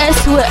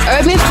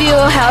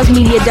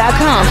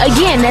h2s2@urbanfieldhousemedia.com.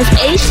 Again, that's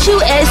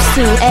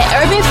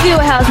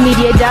h2s2@urbanfieldhousemedia.com.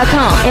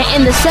 And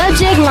in the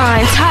subject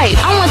line, type,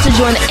 I want to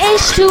join the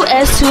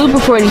H2S2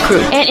 reporting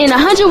crew. And in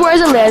 100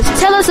 words or less,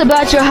 tell us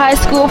about your high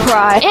school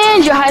pride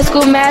and your high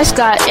school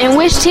mascot and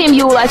which team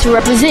you would like to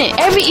represent.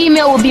 Every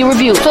email will be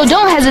reviewed, so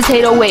don't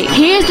hesitate or wait.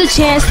 Here's the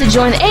chance to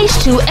join the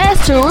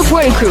H2S2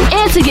 reporting crew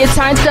and to get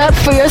signed up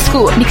for your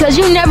school, because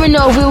you never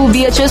know if we will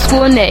be at your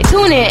school next.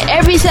 Tune in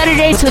every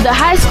Saturday to the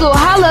High School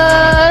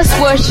Holla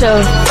Sports Show.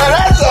 Now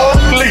that's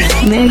ugly.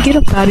 Man, get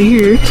up out of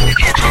here.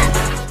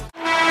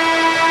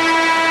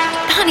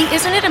 Honey,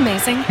 isn't it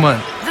amazing? What?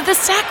 The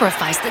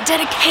sacrifice, the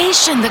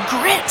dedication, the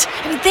grit.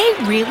 I mean, they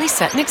really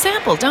set an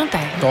example, don't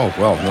they? Oh,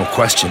 well, no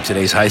question.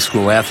 Today's high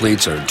school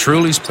athletes are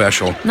truly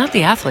special. Not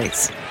the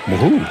athletes. Well,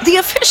 who? The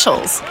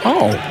officials.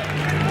 Oh.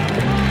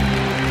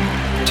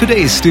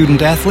 Today's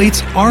student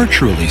athletes are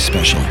truly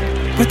special.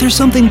 But there's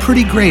something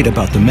pretty great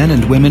about the men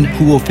and women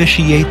who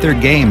officiate their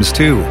games,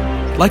 too.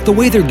 Like the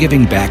way they're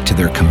giving back to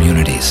their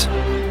communities.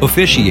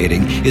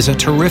 Officiating is a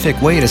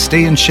terrific way to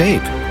stay in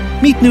shape,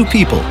 meet new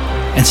people,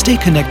 and stay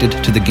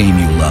connected to the game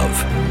you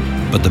love.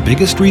 But the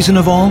biggest reason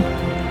of all?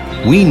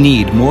 We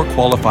need more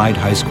qualified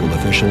high school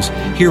officials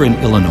here in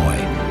Illinois.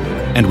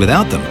 And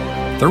without them,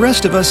 the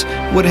rest of us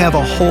would have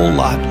a whole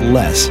lot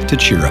less to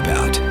cheer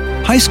about.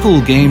 High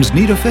school games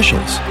need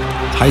officials.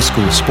 High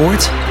school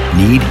sports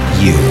need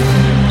you.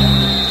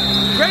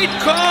 Great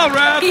call,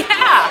 Ralph!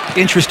 Yeah!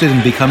 Interested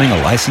in becoming a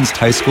licensed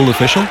high school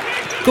official?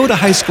 Go to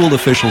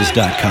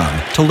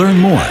highschoolofficials.com to learn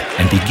more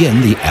and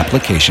begin the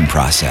application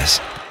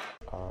process.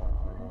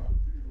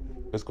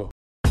 Let's go.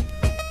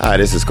 Hi,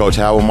 this is Coach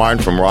Howard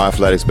Martin from Raw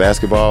Athletics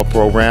Basketball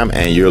Program,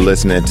 and you're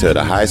listening to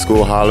the High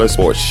School Holla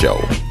Sports Show.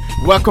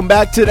 Welcome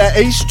back to the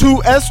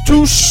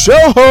H2S2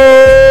 Show.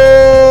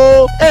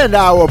 Bronzeville. And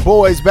our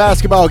boys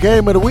basketball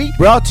game of the week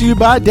brought to you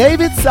by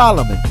David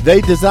Solomon.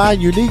 They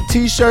design unique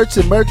t-shirts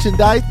and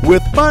merchandise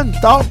with fun,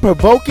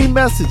 thought-provoking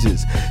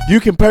messages. You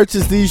can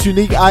purchase these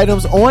unique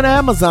items on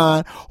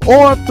Amazon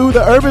or through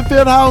the Urban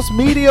Fieldhouse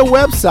Media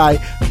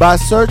website by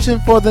searching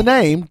for the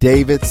name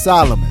David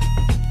Solomon.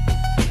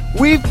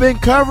 We've been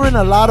covering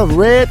a lot of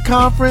red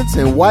conference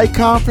and white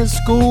conference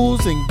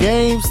schools and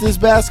games this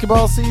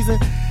basketball season.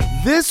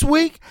 This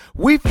week,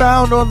 we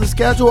found on the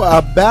schedule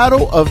a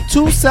battle of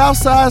two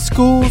Southside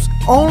schools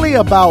only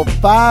about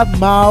 5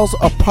 miles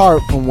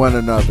apart from one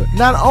another.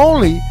 Not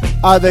only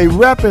are they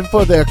repping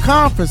for their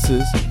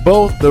conferences,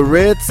 both the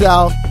Red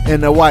South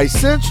and the White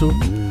Central,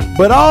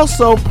 but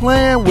also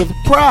playing with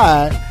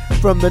pride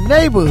from the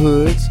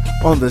neighborhoods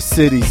on the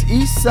city's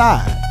east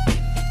side.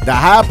 The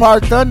Hyde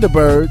Park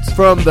Thunderbirds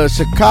from the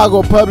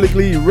Chicago Public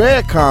League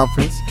Red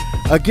Conference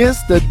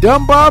against the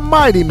Dunbar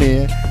Mighty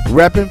Men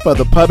repping for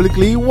the Public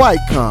League White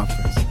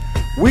Conference.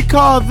 We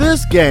call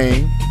this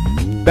game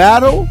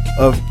Battle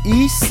of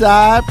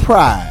Eastside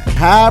Pride,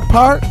 Hyde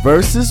Park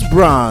versus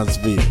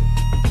Bronzeville.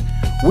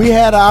 We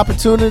had an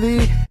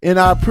opportunity in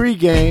our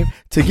pregame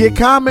to get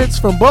comments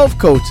from both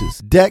coaches,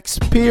 Dex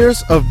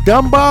Pierce of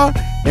Dunbar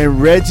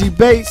and Reggie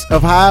Bates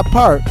of Hyde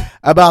Park,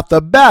 about the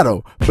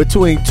battle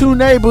between two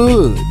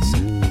neighborhoods,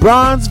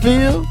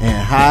 Bronzeville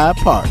and Hyde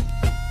Park.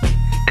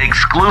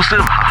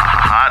 Exclusive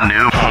hot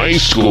new high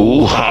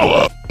school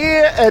holla.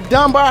 Here at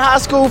Dunbar High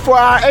School for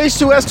our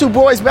H2S2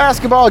 boys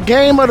basketball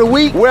game of the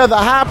week, where the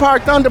Hyde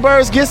Park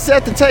Thunderbirds get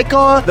set to take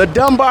on the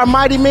Dunbar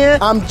Mighty Men.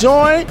 I'm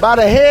joined by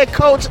the head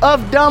coach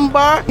of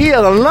Dunbar. He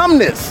an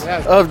alumnus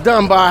of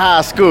Dunbar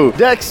High School,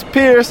 Dex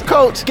Pierce.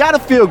 Coach, gotta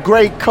feel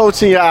great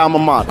coaching your alma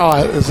mater.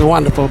 Oh, it's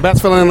wonderful.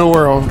 Best feeling in the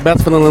world.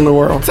 Best feeling in the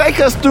world. Take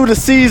us through the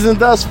season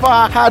thus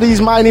far, how these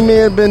Mighty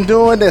Men been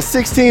doing. They're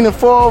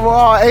 16-4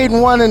 overall,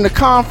 8-1 in the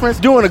conference,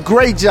 doing a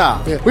great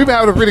job. Yeah, we've been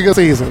having a pretty good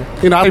season.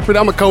 You know,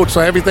 I'm a coach, so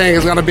everything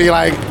is going to be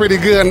like pretty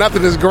good.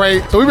 Nothing is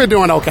great. So we've been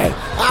doing okay.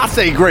 I'll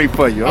say great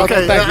for you.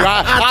 Okay, thank you.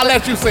 I'll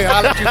let you say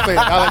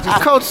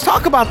it. Coach,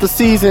 talk about the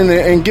season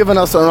and giving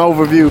us an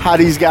overview how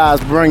these guys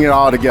bring it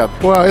all together.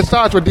 Well, it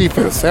starts with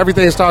defense.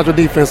 Everything starts with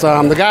defense.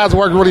 The guys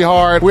work really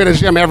hard. We're in the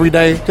gym every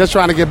day, just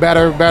trying to get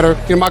better.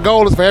 You know, my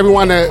goal is for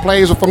everyone that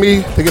plays for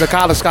me to get a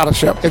college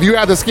scholarship. If you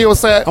have the skill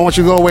set, I want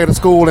you to go away to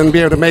school and be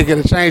able to make it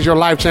and change your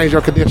life, change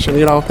your condition.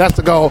 You know, that's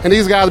the goal. And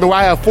these guys,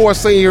 I have 4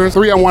 seniors.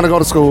 3 of them want to go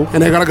to school,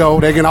 and they're going to go.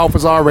 They're getting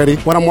offers already.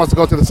 One of them wants to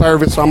go to the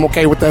service, so I'm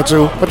okay with that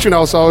too. But, you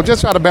know, so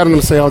just try to better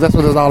themselves. That's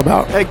what it's all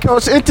about. Hey,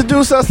 Coach,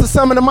 introduce us to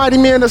some of the Mighty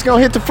Men that's going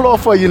to hit the floor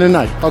for you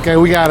tonight. Okay,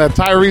 we got a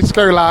Tyrese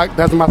Skurlock.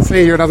 That's my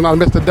senior. That's my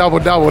Mr.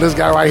 Double-Double. This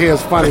guy right here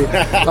is funny.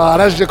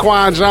 That's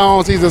Jaquan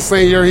Jones. He's a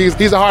senior. He's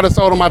the heart and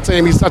soul of my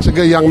team. He's such a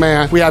good young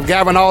man. We have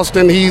Gavin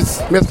Austin. He's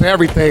Mr.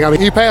 Everything. I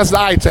mean, he passed the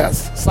eye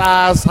test.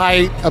 Size,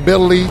 height,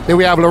 ability. Then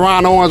we have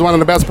LaRon Owens, one of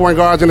the best point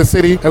guards in the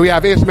city. And we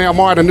have Ishmael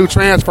Martin, a new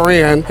transfer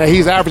in. And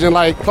he's averaging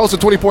like close to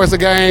 20 points a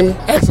game.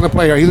 Excellent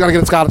player. He's going to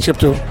get a scholarship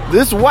too.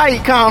 This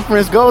white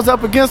conference goes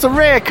up against a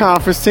red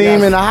conference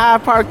team in the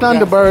Hyde Park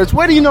Thunderbirds. Yes.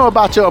 What do you know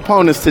about your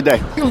opponents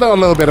today? You know a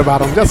little bit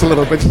about them. Just a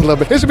little bit.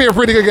 It should be a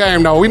pretty good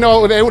game, though. We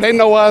know they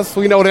know us.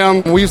 We know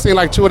them. We've seen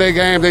like 2 of their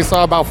games. They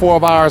saw about 4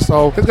 of ours.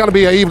 So it's going to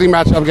be an evenly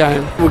matchup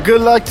game. Well,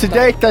 good luck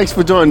today. Thanks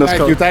for joining us,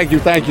 Coach. Thank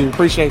you.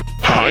 Appreciate it.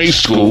 High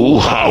school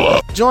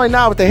holla. Joined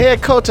now with the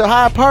head coach of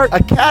Hyde Park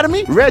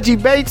Academy, Reggie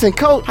Bates. And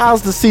Coach,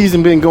 how's the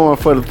season been going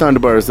for the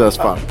Thunderbirds thus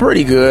far?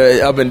 Pretty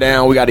good. Up and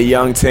down. We got a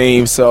young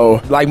team.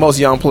 So like most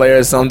young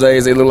players, some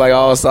days they look like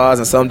all-stars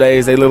and some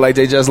days they look like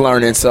they just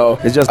learning. So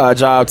it's just our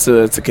job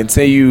to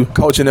continue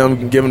coaching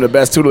them, give them the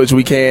best tutelage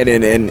we can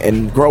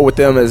and grow with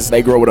them as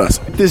they grow with us.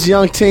 This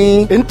young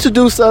team,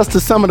 introduce us to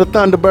some of the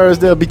Thunderbirds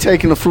that'll be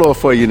taking the floor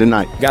for you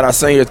tonight. Got our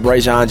senior,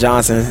 Brayshawn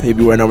Johnson. He'll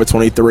be wearing number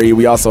 23.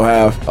 We also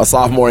have a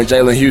sophomore in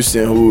Jalen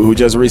Houston who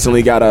just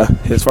recently got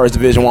his first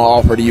Division I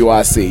offer to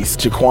UIC.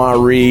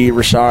 Jaquan Reed,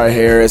 Rashard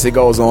Harris. It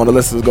goes on. The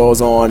list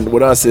goes on.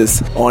 With us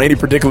is on any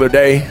particular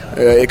day,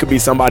 it could be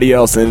somebody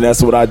else, and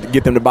that's what I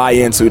get them to buy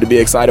into, to be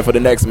excited for the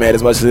next man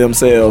as much as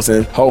themselves.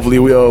 And hopefully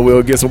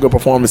we'll get some good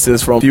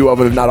performances from a few of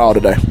them, if not all,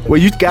 today.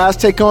 Well, you guys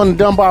take on the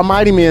Dunbar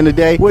Mighty Men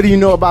today. What do you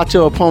know about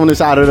your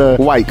opponents out of the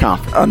white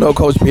conference? I know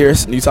Coach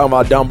Pierce. You talk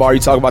about Dunbar, you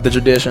talk about the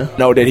tradition.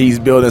 Know that he's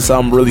building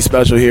something really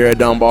special here at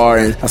Dunbar,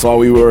 and that's why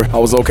I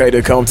was okay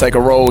to come take a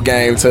road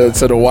game to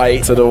the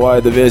white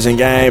division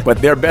game.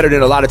 But they're better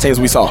than a lot of teams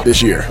we saw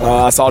this year.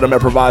 I saw them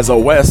at Proviso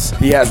West.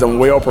 He has them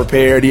well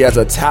prepared. He has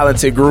a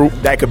talented group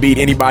that could beat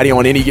anybody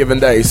on any given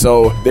day.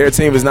 So their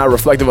team is not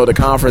reflective of the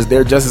conference.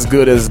 They're just as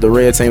good as the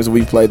red teams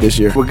we played this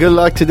year. Well, good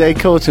luck today,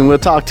 Coach, and we'll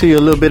talk to you a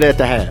little bit at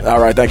the half. All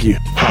right, thank you.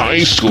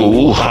 High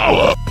school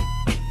holla.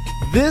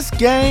 This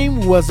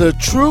game was a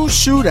true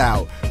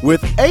shootout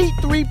with 8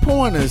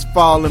 3-pointers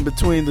falling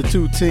between the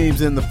two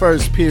teams in the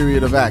first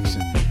period of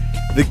action.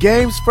 The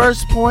game's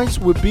first points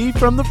would be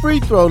from the free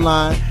throw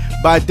line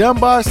by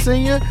Dunbar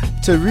senior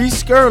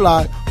Tyrese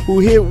Skurlock, who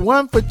hit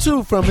 1 for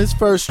 2 from his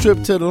first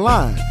trip to the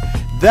line.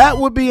 That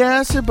would be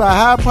answered by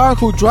Hyde Park,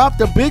 who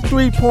dropped a big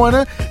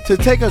three-pointer to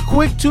take a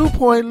quick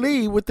 2-point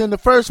lead within the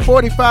first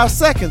 45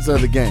 seconds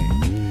of the game.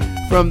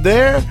 From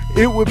there,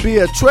 it would be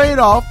a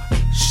trade-off,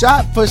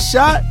 shot for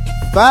shot,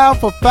 foul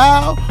for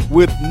foul,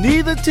 with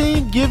neither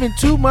team giving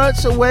too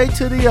much away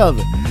to the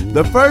other.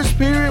 The first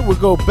period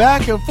would go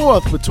back and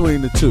forth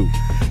between the two.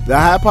 The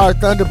Hyde Park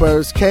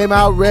Thunderbirds came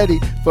out ready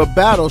for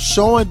battle,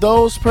 showing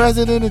those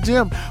present in the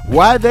gym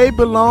why they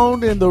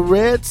belonged in the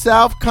Red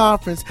South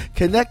Conference,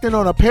 connecting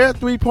on a pair of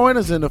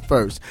three-pointers in the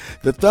first.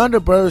 The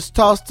Thunderbirds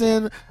tossed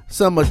in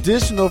some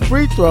additional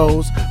free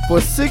throws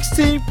for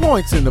 16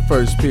 points in the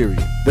first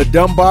period. The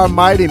Dunbar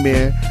Mighty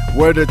Men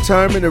were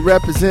determined to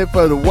represent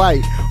for the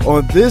white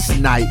on this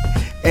night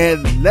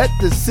and let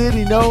the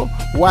city know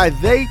why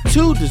they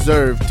too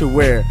deserve to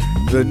wear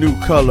the new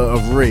color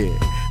of red.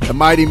 The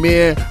Mighty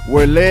Men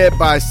were led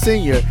by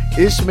senior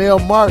Ishmael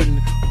Martin,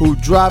 who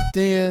dropped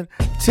in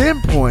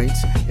 10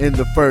 points in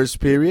the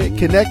first period,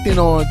 connecting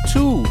on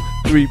 2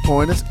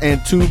 3-pointers and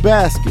 2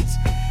 baskets.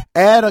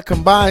 Add a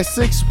combined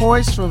 6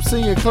 points from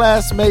senior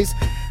classmates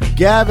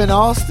Gavin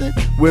Austin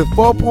with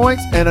 4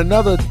 points and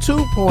another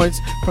 2 points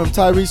from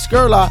Tyrese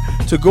Skurlock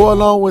to go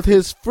along with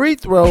his free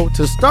throw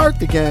to start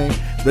the game.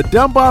 The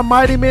Dunbar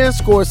Mighty Men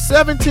scored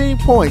 17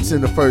 points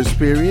in the first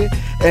period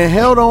and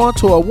held on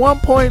to a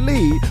 1-point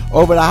lead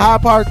over the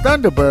Hyde Park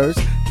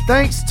Thunderbirds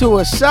thanks to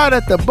a shot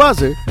at the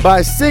buzzer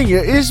by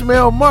senior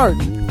Ishmael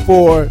Martin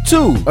for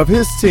 2 of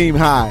his team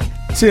high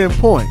 10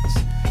 points.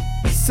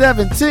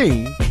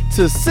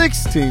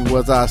 17-16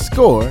 was our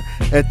score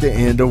at the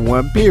end of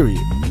one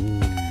period.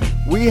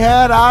 We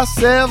had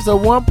ourselves a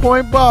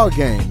 1-point ball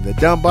game. The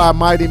Dunbar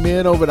Mighty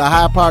Men over the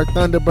Hyde Park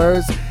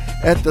Thunderbirds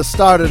at the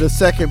start of the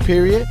second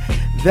period.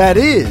 That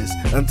is,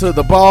 until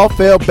the ball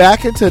fell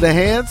back into the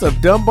hands of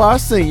Dunbar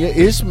senior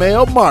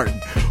Ishmael Martin,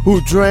 who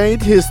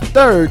drained his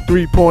third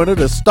three-pointer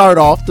to start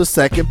off the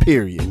second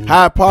period.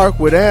 Hyde Park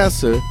would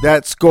answer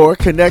that score,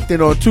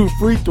 connecting on 2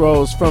 free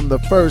throws from the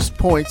first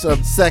points of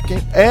the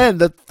second, and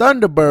the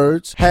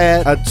Thunderbirds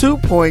had a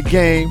 2-point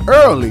game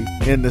early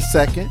in the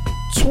second,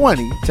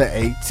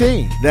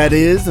 20-18. That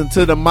is,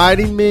 until the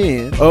Mighty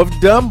Men of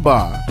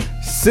Dunbar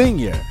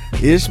senior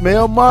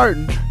Ishmael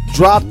Martin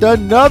dropped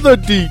another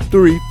deep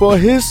 3 for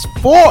his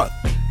 4th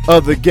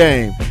of the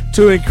game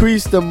to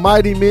increase the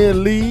Mighty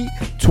Men lead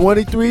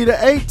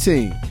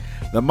 23-18.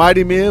 The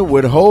Mighty Men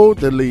would hold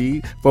the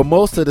lead for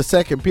most of the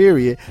second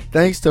period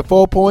thanks to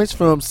 4 points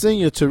from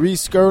senior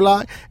Therese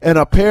Skurlock and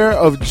a pair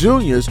of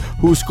juniors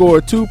who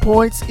scored 2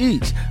 points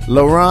each,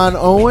 LaRon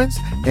Owens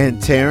and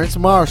Terrence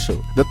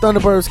Marshall. The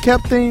Thunderbirds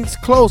kept things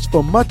close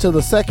for much of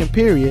the second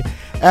period.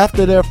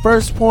 After their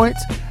first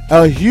points,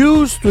 a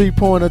huge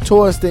three-pointer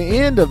towards the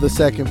end of the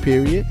second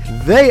period,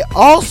 they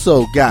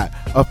also got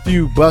a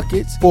few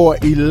buckets for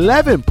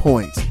 11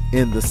 points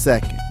in the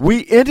second.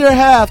 We enter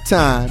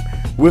halftime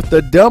with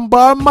the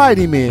Dunbar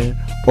Mighty Men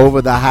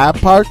over the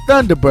Hyde Park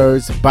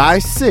Thunderbirds by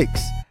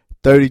 6,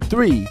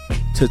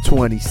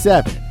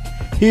 33-27.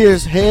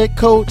 Here's head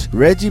coach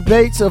Reggie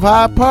Bates of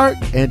Hyde Park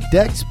and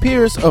Dex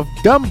Pierce of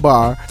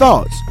Dunbar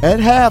thoughts at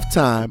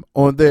halftime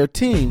on their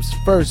team's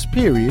first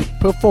period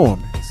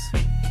performance.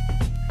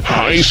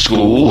 High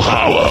School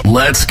Holla.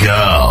 Let's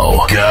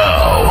go.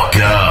 Go,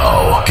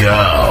 go,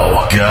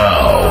 go,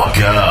 go,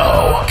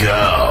 go,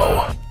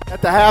 go.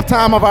 At the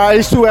halftime of our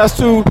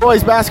H2S2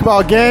 boys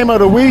basketball game of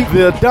the week,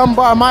 the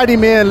Dunbar Mighty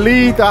Men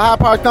lead the Hyde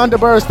Park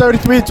Thunderbirds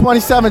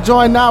 33-27.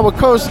 Joined now with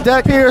Coach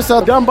Dex Pierce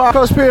of Dunbar.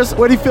 Coach Pierce,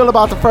 what do you feel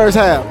about the first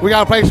half? We got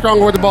to play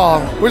stronger with the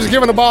ball. We're just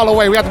giving the ball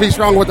away. We have to be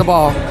stronger with the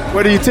ball.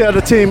 What do you tell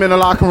the team in the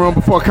locker room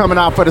before coming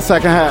out for the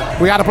second half?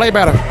 We got to play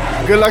better.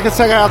 Good luck in the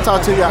second half.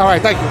 Talk to you. All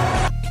right, thank you.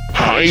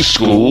 High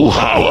School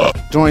Holla.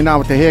 Joined now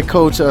with the head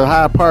coach of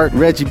Hyde Park,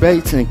 Reggie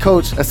Bates. And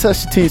coach,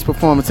 assess your team's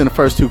performance in the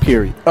first 2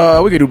 periods.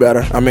 We could do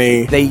better. I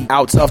mean, they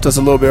out-toughed us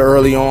a little bit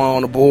early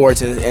on the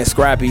boards and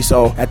scrappy.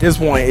 So at this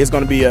point, it's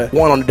going to be a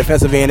one on the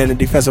defensive end and the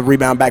defensive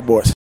rebound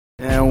backboards.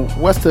 And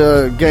what's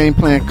the game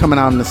plan coming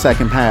out in the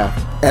second half?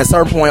 At a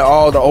certain point,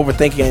 all the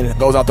overthinking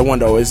goes out the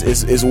window.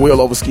 It's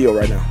will over skill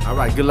right now. All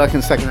right, good luck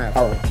in the second half.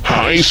 All right.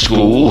 High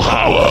School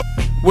Holla.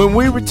 When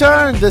we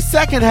return the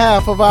second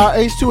half of our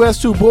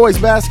H2S2 boys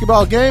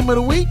basketball game of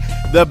the week,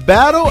 the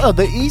battle of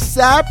the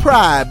Eastside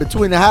Pride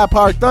between the Hyde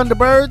Park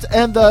Thunderbirds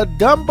and the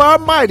Dunbar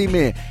Mighty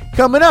Men,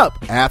 coming up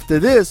after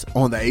this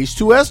on the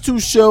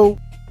H2S2 Show.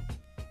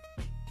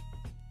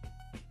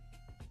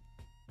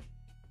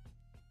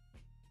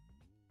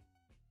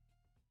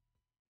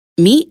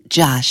 Meet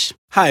Josh.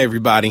 Hi,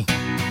 everybody.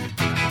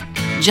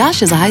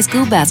 Josh is a high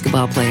school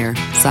basketball player,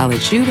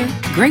 solid shooter,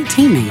 great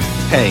teammate.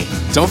 Hey,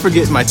 don't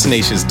forget my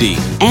tenacious D.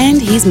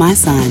 And he's my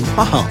son.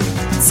 Oh.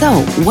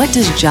 So, what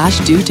does Josh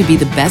do to be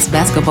the best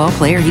basketball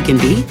player he can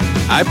be?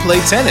 I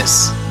play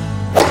tennis.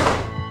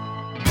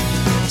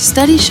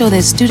 Studies show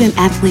that student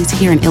athletes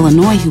here in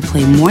Illinois who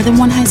play more than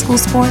one high school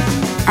sport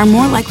are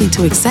more likely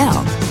to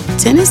excel.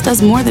 Tennis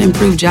does more than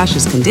improve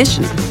Josh's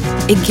conditioning.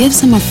 It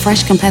gives him a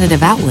fresh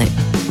competitive outlet,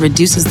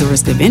 reduces the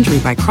risk of injury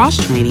by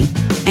cross-training,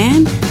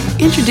 and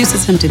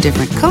introduces him to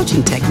different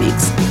coaching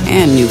techniques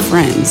and new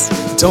friends.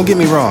 Don't get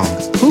me wrong,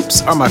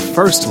 hoops are my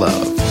first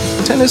love.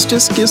 Tennis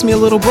just gives me a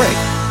little break.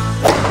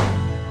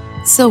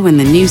 So when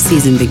the new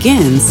season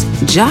begins,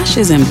 Josh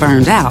isn't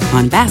burned out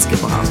on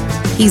basketball.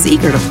 He's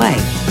eager to play.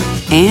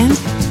 And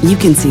you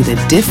can see the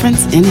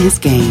difference in his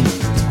game.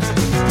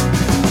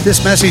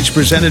 This message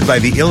presented by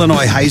the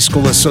Illinois High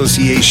School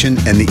Association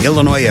and the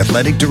Illinois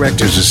Athletic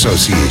Directors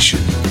Association.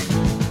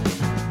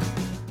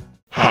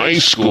 High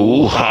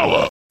School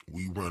Holla.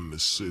 We run the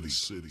city.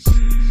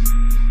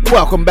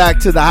 Welcome back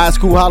to the High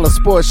School Holla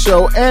Sports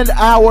Show and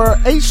our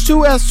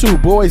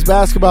H2S2 Boys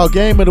Basketball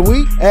Game of the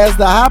Week as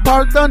the Hyde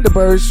Park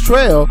Thunderbirds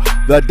trail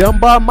the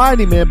Dunbar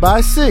Mighty Men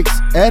by 6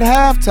 at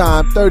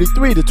halftime,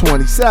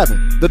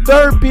 33-27. The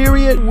third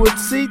period would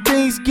see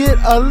things get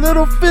a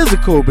little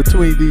physical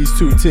between these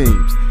two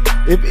teams.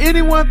 If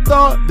anyone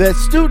thought that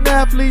student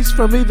athletes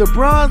from either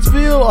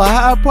Bronzeville or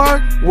Hyde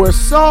Park were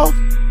soft,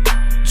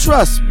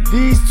 trust me,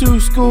 these two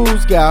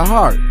schools got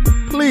heart.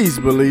 Please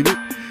believe it.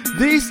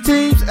 These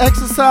teams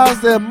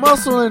exercise their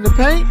muscle in the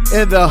paint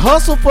and the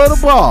hustle for the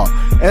ball,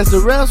 as the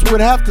refs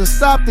would have to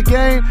stop the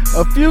game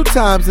a few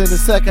times in the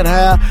second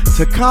half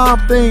to calm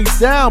things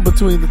down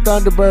between the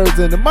Thunderbirds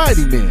and the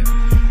Mighty Men.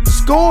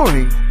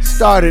 Scoring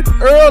started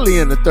early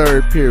in the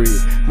third period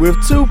with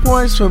 2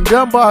 points from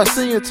Dunbar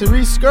senior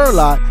Therese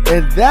Skurlock,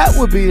 and that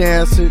would be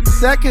answered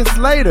seconds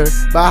later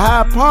by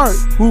Hyde Park,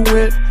 who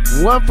went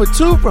 1 for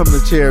 2 from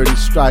the charity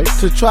stripe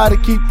to try to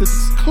keep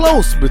this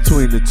close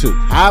between the two.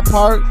 Hyde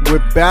Park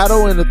would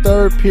battle in the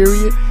third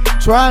period,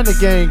 trying to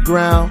gain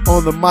ground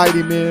on the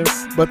Mighty Men,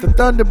 but the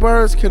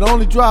Thunderbirds could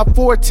only drop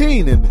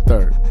 14 in the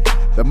third.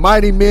 The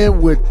Mighty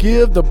Men would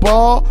give the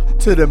ball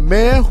to the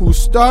man who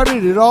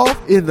started it off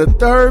in the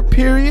third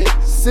period.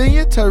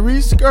 Senior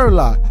Therese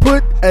Skurlock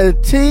put a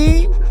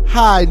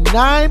team-high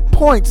 9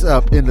 points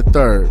up in the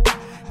third,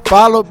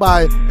 followed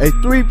by a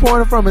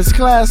three-pointer from his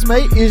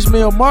classmate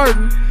Ishmael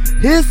Martin,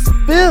 his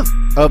 5th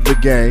of the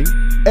game,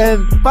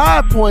 and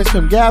 5 points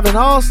from Gavin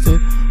Austin,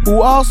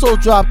 who also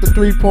dropped a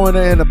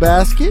three-pointer in the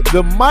basket.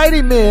 The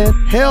Mighty Men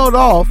held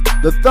off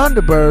the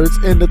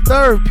Thunderbirds in the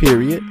third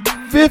period,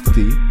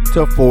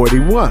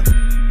 50-41.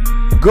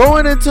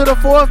 Going into the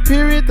fourth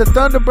period, the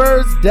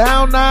Thunderbirds,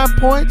 down 9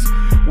 points,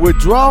 would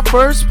draw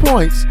first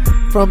points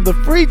from the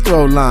free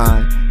throw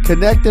line,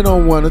 connecting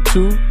on 1 or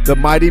 2. The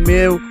Mighty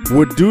Men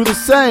would do the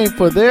same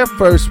for their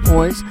first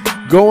points,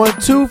 going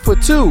 2 for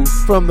 2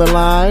 from the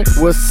line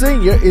was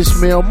senior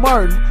Ishmael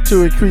Martin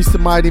to increase the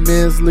Mighty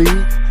Men's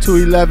lead to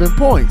 11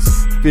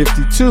 points,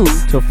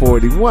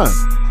 52-41.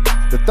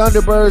 The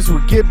Thunderbirds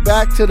would get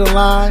back to the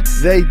line.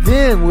 They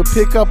then would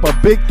pick up a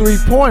big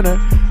three-pointer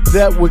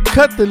that would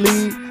cut the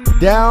lead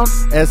down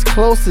as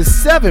close as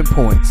 7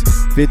 points,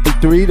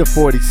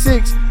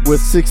 53-46, with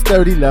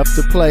 6:30 left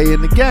to play in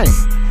the game.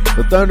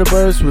 The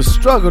Thunderbirds would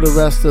struggle the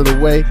rest of the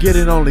way,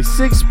 getting only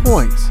 6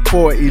 points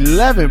for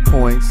 11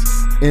 points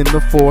in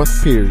the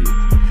fourth period.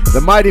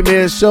 The Mighty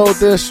Men showed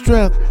their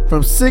strength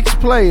from 6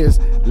 players,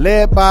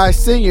 led by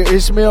senior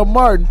Ishmael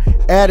Martin,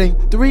 adding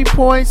 3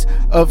 points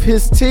of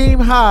his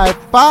team-high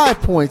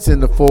 5 points in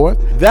the fourth.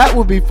 That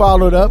would be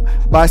followed up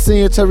by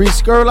senior Therese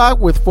Skurlock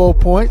with 4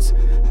 points,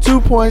 2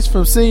 points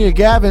from senior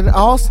Gavin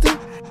Austin,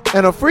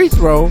 and a free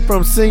throw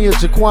from senior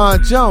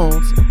Jaquan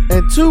Jones,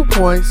 and 2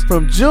 points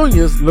from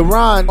juniors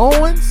LaRon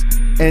Owens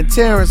and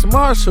Terrence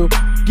Marshall,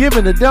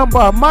 giving the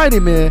Dunbar Mighty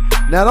Men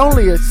not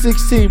only a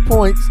 16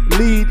 points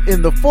lead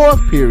in the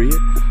fourth period,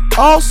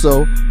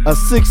 also a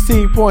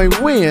 16-point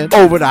win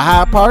over the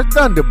Hyde Park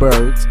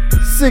Thunderbirds,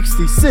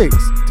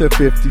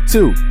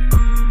 66-52.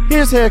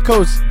 Here's head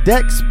coach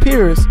Dex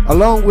Pierce,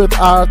 along with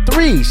our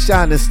 3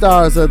 shining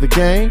stars of the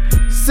game,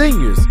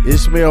 seniors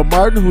Ishmael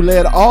Martin, who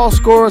led all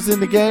scorers in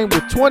the game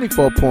with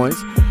 24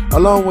 points,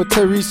 along with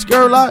Therese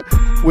Skurlock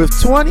with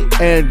 20,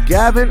 and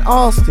Gavin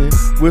Austin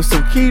with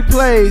some key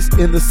plays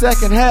in the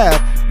second half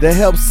that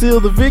helped seal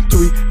the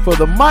victory for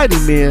the Mighty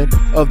Men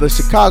of the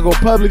Chicago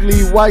Public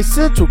League White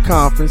Central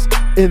Conference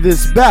in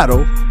this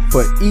battle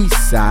for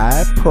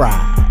Eastside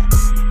pride.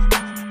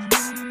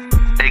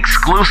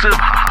 Exclusive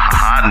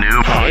hot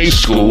new High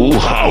School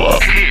Holla.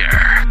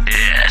 Here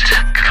it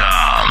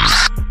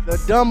comes. The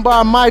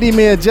Dunbar Mighty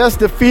Men just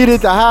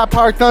defeated the Hyde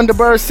Park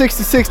Thunderbirds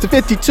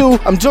 66-52.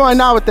 I'm joined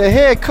now with the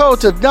head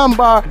coach of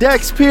Dunbar,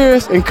 Dex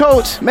Pierce. And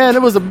coach, man,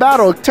 it was a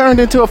battle. It turned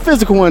into a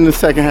physical one in the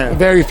second half.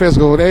 Very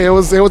physical. It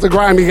was a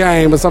grimy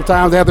game, but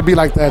sometimes they have to be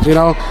like that, you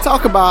know.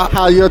 Talk about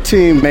how your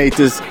team made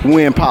this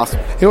win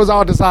possible. It was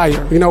our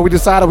desire. You know, we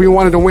decided we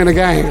wanted to win a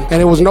game, and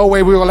there was no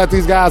way we were going to let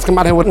these guys come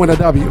out here and win a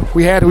W.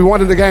 We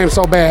wanted the game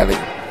so badly,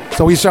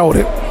 so we showed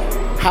it.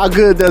 How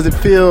good does it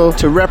feel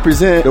to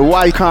represent the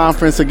White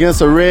Conference against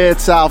a Red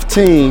South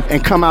team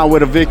and come out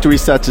with a victory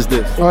such as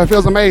this? Well, it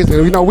feels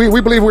amazing. You know, we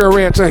believe we're a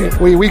red team.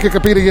 We can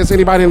compete against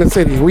anybody in the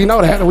city. We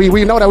know that.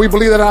 We know that. We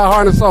believe that in our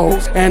heart and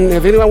souls. And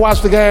if anyone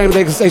watched the game,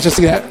 they should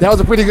see that. That was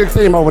a pretty good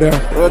team over there.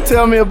 Well,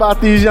 tell me about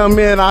these young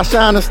men, our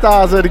shining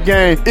stars of the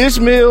game.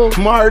 Ishmael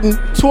Martin,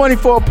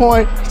 24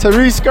 points.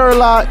 Therese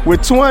Skurlock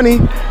with 20.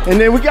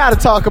 And then we got to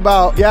talk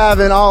about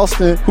Gavin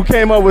Austin, who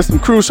came up with some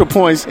crucial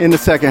points in the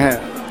second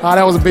half. Oh,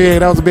 that was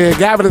big.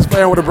 Gavin is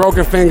playing with a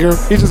broken finger.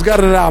 He just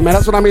gutted it out, man.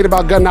 That's what I mean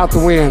about gutting out to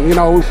win. You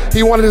know,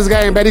 he wanted this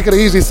game, but he could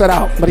have easily sat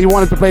out. But he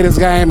wanted to play this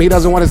game. He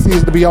doesn't want his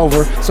season to be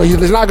over. So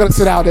he's not going to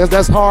sit out.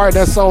 That's hard.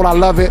 That's soul. I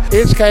love it.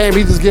 Each game,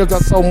 he just gives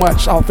us so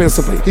much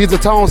offensively. He's the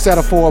tone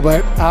setter for it,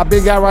 but our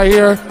big guy right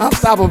here,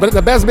 unstoppable. But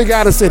the best big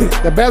guy in the city.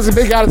 The best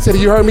big guy in the city.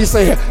 You heard me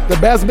say it. The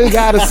best big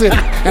guy in the city.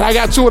 And I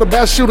got two of the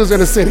best shooters in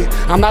the city.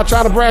 I'm not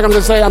trying to brag. I'm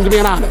just saying I'm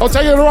being honest. Don't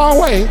take it the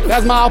wrong way.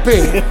 That's my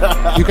opinion.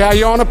 You can have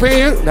your own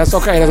opinion. That's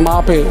okay. That's my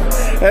opinion.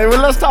 Hey,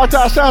 well, let's talk to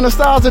our shining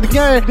stars of the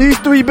game. These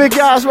three big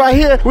guys right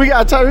here. We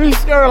got Tyrese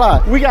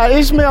Skurlock. We got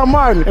Ishmael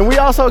Martin. And we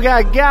also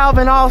got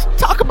Galvin Austin.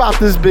 Talk about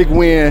this big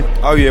win.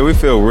 Oh, yeah, we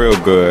feel real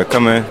good.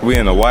 We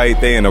in the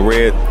white, they in the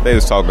red. They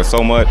just talking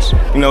so much.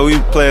 You know, we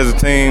play as a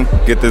team,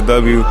 get this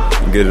W,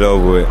 and get it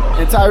over with.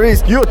 And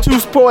Tyrese, you're a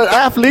two-sport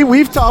athlete.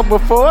 We've talked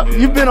before.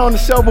 You've been on the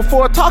show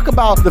before. Talk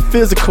about the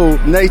physical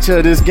nature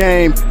of this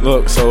game.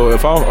 Look, so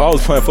if I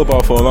was playing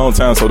football for a long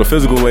time, so the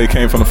physical way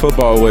came from the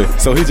football way.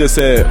 So he just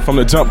said, from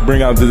the jump,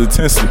 bring out the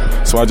intensity.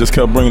 So I just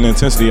kept bringing the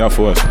intensity out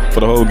for us for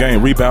the whole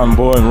game, rebounding,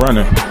 boy, and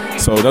running.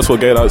 So that's what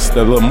gave us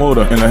that little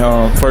motor in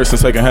the first and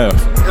second half.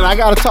 And I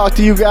got to talk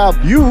to you guys.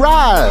 You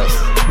rise.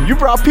 You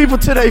brought people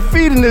to their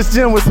feet in this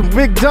gym with some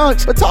big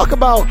dunks. But talk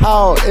about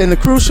how in the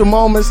crucial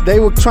moments, they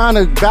were trying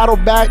to battle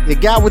back. They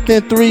got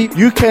within three.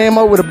 You came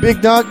up with a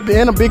big dunk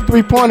and a big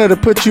three-pointer to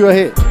put you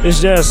ahead.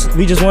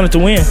 We just wanted to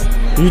win.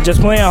 We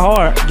just playing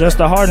hard, just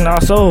to harden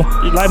our soul.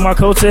 Like my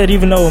coach said,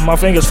 even though my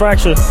finger's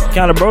fractured,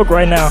 kind of broke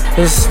right now.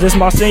 This is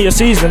my senior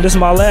season. This is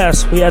my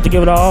last. We have to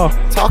give it all.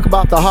 Talk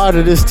about the heart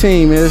of this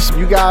team.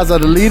 You guys are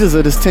the leaders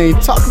of this team.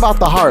 Talk about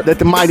the heart that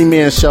the Mighty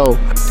Men show.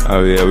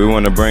 Oh, yeah, we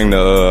want to bring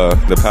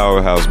the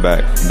powerhouse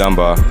back,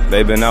 Dunbar.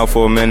 They've been out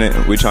for a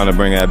minute. We trying to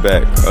bring that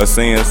back. Us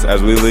seniors,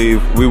 as we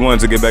leave, we wanted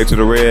to get back to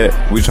the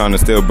red. We trying to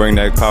still bring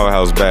that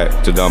powerhouse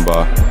back to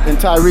Dunbar. And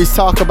Tyrese,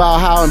 talk about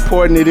how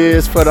important it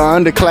is for the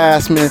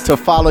underclassmen to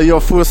follow your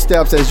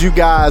footsteps as you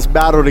guys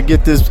battle to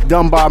get this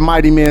Dunbar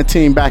Mighty Men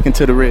team back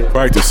into the red.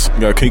 Practice.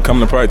 You gotta keep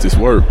coming to practice.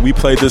 Work. We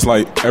play this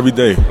like every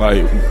day.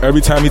 Like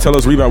every time he tell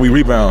us rebound, we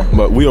rebound.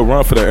 But we'll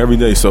run for that every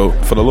day. So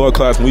for the lower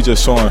class, we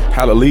just showing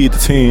how to lead the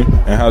team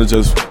and how to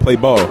just play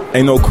ball.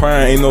 Ain't no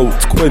crying, ain't no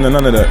quitting or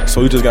none of that.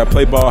 So we just gotta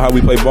play ball how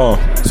we play ball.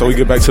 So we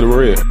get back to the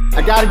red.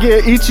 I gotta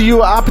give each of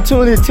you an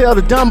opportunity to tell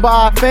the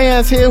Dunbar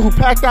fans here who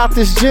packed out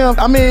this gym.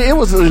 I mean, it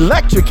was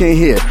electric in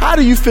here. How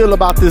do you feel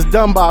about this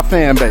Dunbar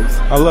fan base?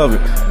 I love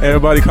it.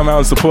 Everybody come out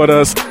and support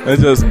us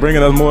and just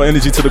bringing us more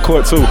energy to the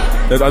court too.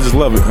 I just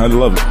love it. I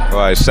love it. All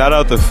right, shout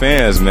out to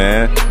fans,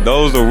 man.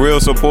 Those are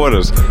real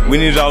supporters. We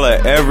need y'all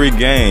at every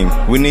game.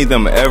 We need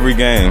them every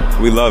game.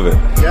 We love it.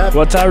 Yeah.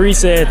 What Tyrese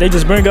said, they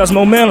just bring us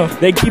momentum.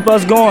 They keep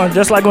us going.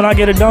 Just like when I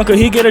get a dunk or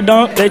he get a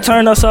dunk, they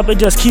turn us up. It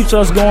just keeps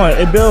us going.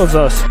 It builds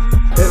us.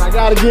 And I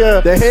gotta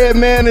give the head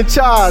man in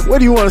charge. What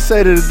do you want to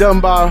say to the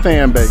Dunbar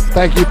fan base?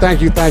 Thank you.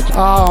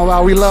 Oh,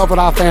 well, we love when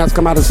our fans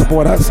come out and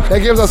support us. That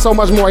gives us so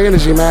much more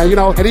energy, man. You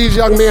know, and these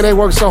young men, they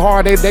work so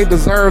hard. They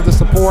deserve the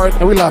support,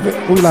 and we love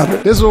it. We love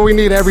it. This is what we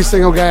need every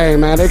single game,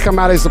 man. They come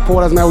out, they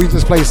support us, man. We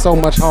just play so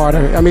much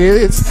harder. I mean,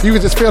 you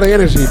can just feel the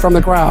energy from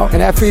the crowd,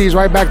 and that feeds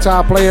right back to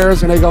our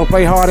players, and they're gonna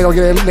play hard. They'll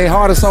get their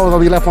heart and soul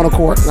gonna be left on the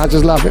court. And I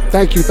just love it.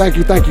 Thank you,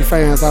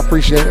 fans. I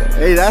appreciate it.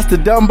 Hey, that's the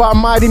Dunbar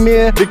Mighty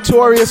Men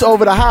victorious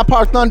over the Hyde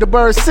Park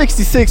Thunderbirds,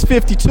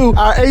 66-52.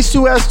 Our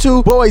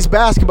H2S2 boys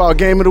basketball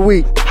game of the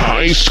week.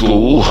 High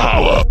School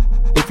Holla.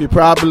 If you're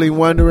probably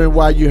wondering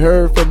why you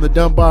heard from the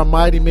Dunbar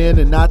Mighty Men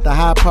and not the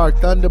Hyde Park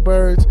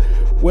Thunderbirds,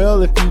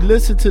 well, if you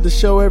listen to the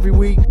show every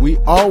week, we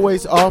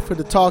always offer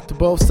to talk to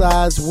both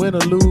sides, win or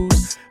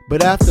lose.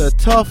 But after a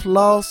tough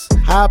loss,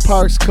 Hyde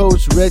Park's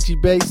coach Reggie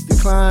Bates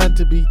declined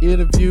to be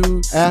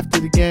interviewed after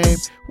the game,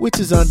 which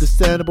is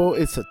understandable.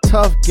 It's a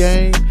tough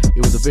game.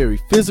 It was a very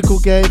physical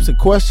game, some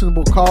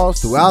questionable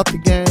calls throughout the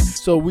game,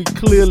 so we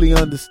clearly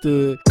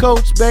understood.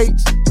 Coach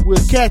Bates,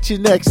 we'll catch you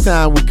next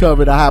time we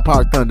cover the Hyde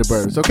Park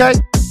Thunderbirds, okay?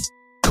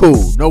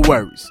 Cool, no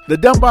worries. The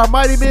Dunbar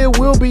Mighty Men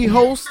will be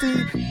hosting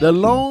the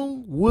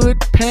Longwood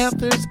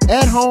Panthers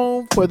at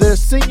home for their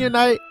senior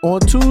night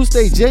on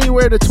Tuesday,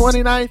 January the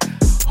 29th.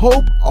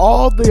 Hope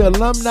all the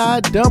alumni,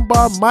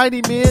 Dunbar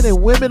Mighty Men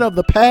and women of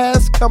the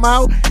past come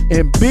out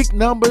in big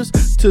numbers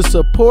to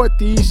support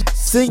these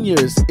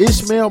seniors.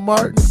 Ishmael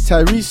Martin,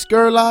 Tyrese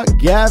Skurlock,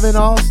 Gavin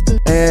Austin,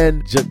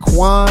 and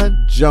Jaquan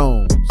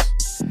Jones.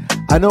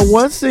 I know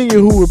one senior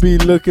who will be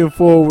looking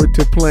forward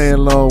to playing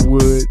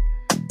Longwood.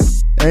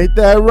 Ain't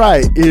that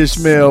right,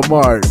 Ishmael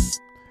Martin,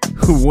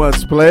 who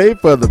once played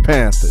for the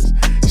Panthers?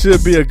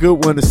 Should be a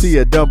good one to see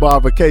at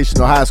Dunbar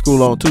Vocational High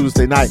School on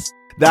Tuesday night.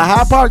 The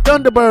Hyde Park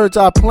Thunderbirds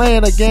are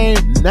playing a game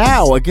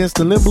now against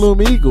the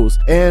Lindblom Eagles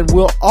and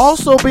will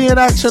also be in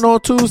action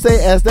on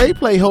Tuesday as they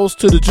play host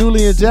to the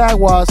Julian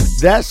Jaguars.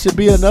 That should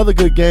be another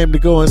good game to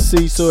go and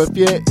see. So if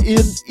you're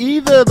in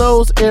either of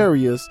those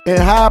areas, in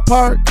Hyde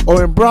Park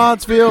or in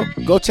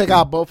Bronzeville, go check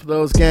out both of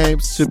those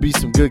games. Should be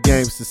some good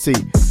games to see.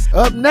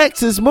 Up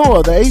next is more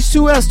of the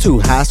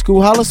H2S2 High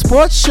School Holla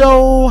Sports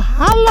Show.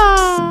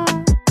 Holla!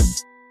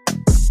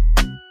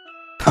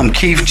 I'm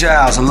Keith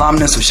Giles,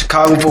 alumnus of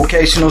Chicago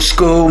Vocational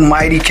School,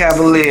 Mighty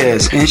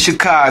Cavaliers in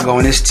Chicago,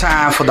 and it's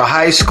time for the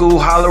High School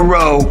Holla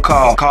roll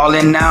call. Call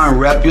in now and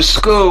rep your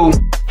school.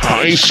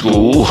 High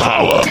School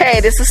Holla. Hey,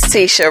 this is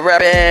Tisha,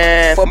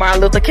 repping for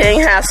Martin Luther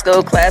King High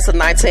School, class of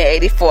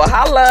 1984.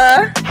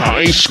 Holla!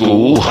 High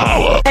School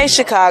Holla. Hey,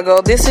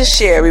 Chicago, this is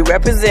Sherry,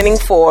 representing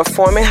for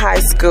Foreman High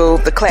School,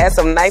 the class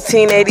of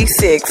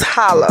 1986.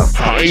 Holla!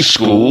 High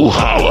School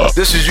Holla.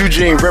 This is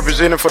Eugene,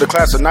 representing for the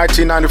class of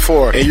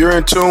 1994, and you're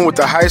in tune with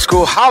the High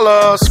School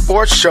Holla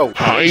Sports Show.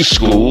 High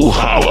School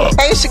Holla.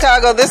 Hey,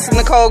 Chicago, this is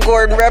Nicole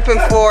Gordon,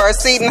 repping for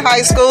Seton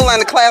High School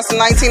and the class of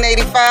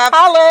 1985.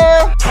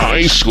 Holla!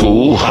 High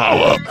School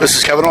Holla. This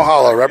is Kevin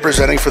O'Holla,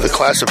 representing for the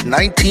class of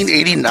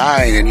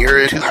 1989, and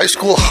you're in High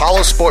School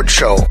Holla Sports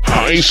Show.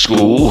 High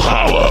School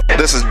Holla.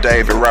 This is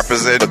David,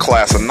 representing the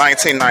class of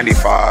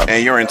 1995,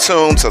 and you're in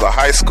tune to the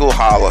High School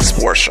Holla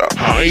Sports Show.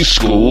 High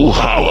School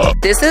Holla.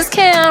 This is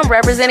Kim,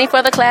 representing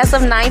for the class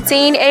of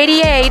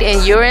 1988,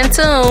 and you're in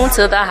tune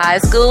to the High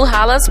School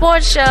Holla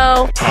Sports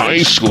Show.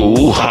 High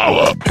School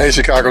Holla. Hey,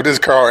 Chicago, this is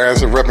Carl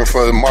Anderson, repping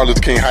for the Martin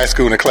Luther King High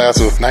School in the class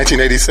of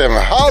 1987.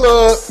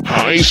 Holla!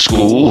 High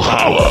School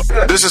Holla.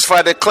 This is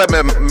Friday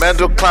Clement,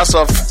 mental class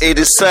of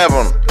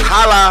 87.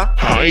 Holla!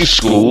 High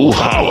School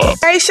Holla.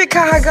 Hey,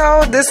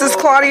 Chicago, this is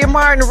Claudia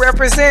Martin,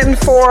 representing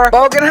for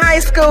Bogan High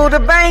School, the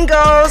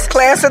Bengals,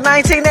 class of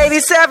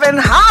 1987.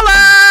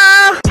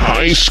 Holla!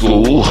 High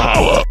School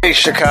Holla. Hey,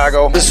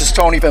 Chicago, this is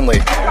Tony Finley,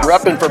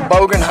 repping for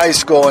Bogan High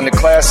School in the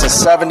class of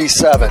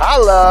 77.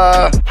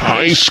 Holla!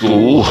 High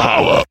School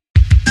Holla.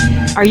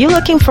 Are you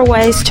looking for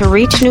ways to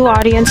reach new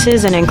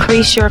audiences and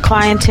increase your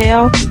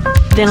clientele?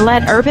 Then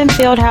let Urban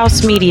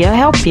Fieldhouse Media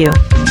help you.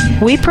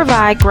 We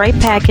provide great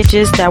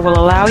packages that will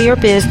allow your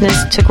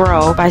business to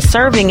grow by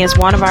serving as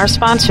one of our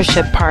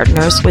sponsorship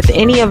partners with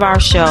any of our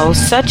shows,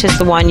 such as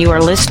the one you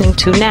are listening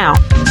to now.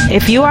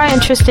 If you are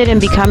interested in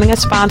becoming a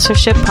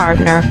sponsorship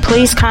partner,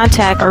 please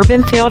contact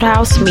Urban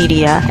Fieldhouse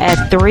Media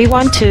at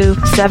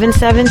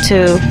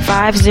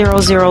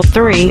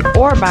 312-772-5003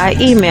 or by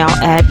email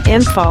at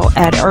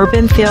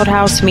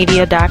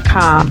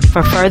info@urbanfieldhousemedia.com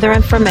for further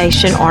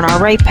information on our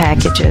rate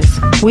packages.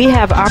 We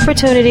have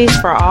opportunities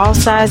for all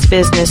size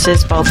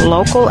businesses, both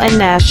local and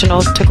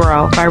national, to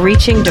grow by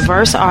reaching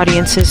diverse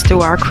audiences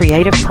through our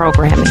creative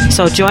programming.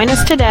 So join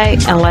us today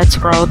and let's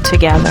grow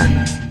together.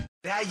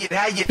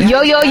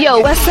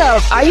 Yo, what's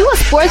up? Are you a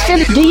sports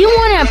fan? Do you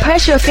want to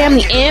impress your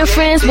family and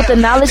friends with the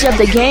knowledge of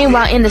the game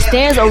while in the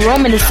stands or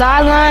roaming the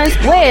sidelines?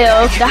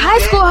 Well, the High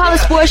School Holla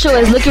Sports Show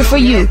is looking for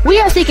you. We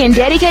are seeking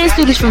dedicated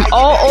students from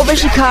all over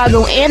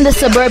Chicago and the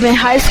suburban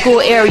high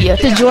school area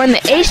to join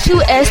the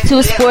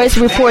H2S2 Sports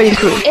Reporting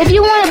Crew. If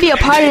you want to be a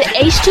part of the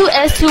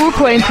H2S2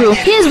 Reporting Crew,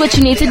 here's what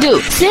you need to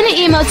do. Send an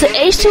email to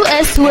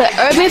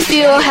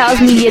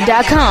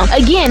h2s2@urbanfieldhousemedia.com.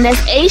 Again, that's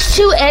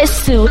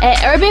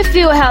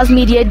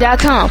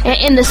h2s2@urbanfieldhousemedia.com. And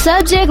in the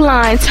subject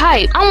line,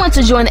 type, I want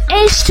to join the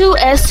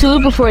H2S2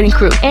 reporting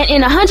crew. And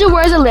in 100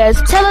 words or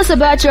less, tell us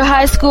about your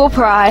high school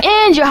pride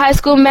and your high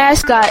school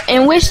mascot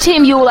and which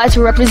team you would like to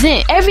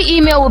represent. Every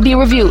email will be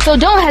reviewed, so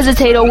don't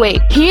hesitate or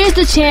wait. Here's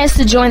the chance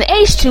to join the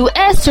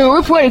H2S2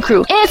 reporting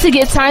crew and to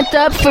get signed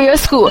up for your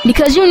school,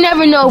 because you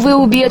never know if we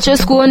will be at your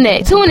school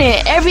next. Tune in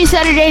every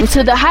Saturday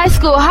to the High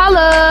School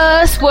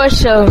Holla Sports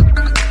Show.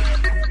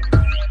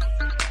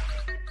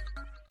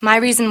 My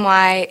reason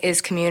why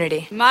is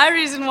community. My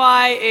reason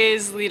why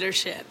is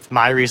leadership.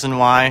 My reason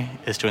why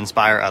is to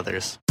inspire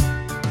others.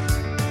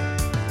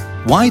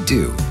 Why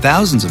do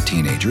thousands of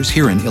teenagers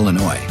here in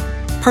Illinois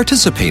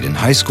participate in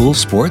high school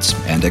sports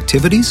and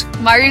activities?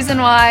 My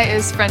reason why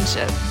is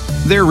friendship.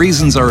 Their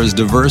reasons are as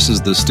diverse as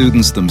the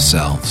students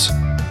themselves.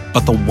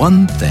 But the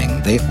one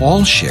thing they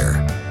all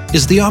share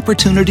is the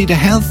opportunity to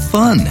have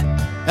fun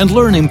and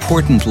learn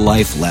important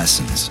life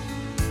lessons.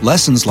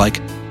 Lessons like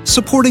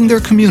supporting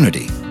their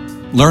community,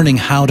 learning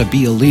how to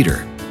be a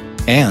leader,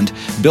 and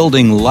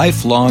building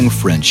lifelong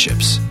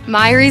friendships.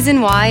 My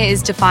reason why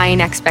is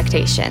defying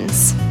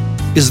expectations.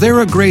 Is there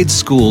a grade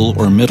school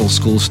or middle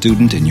school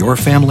student in your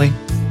family?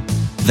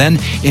 Then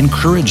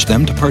encourage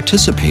them to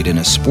participate in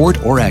a sport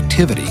or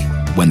activity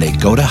when they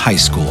go to high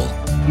school.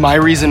 My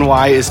reason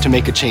why is to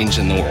make a change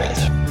in the world.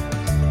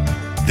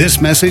 This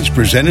message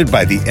presented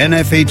by the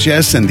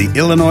NFHS and the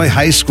Illinois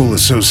High School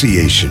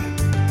Association.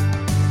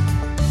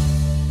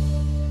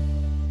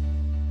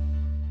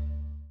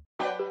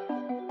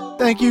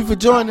 Thank you for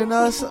joining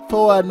us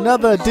for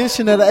another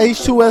edition of the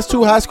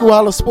H2S2 High School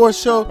Holla Sports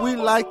Show. We'd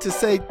like to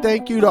say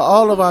thank you to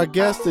all of our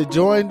guests that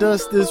joined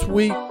us this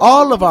week.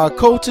 All of our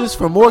coaches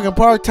from Morgan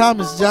Park,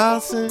 Thomas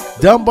Johnson,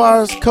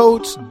 Dunbar's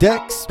coach,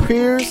 Dex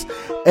Pierce,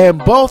 and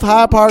both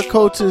Hyde Park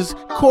coaches,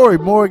 Corey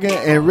Morgan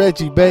and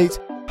Reggie Bates.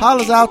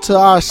 Hollers out to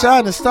our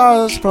shining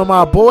stars from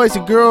our boys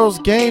and girls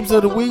games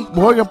of the week.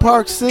 Morgan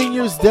Park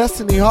seniors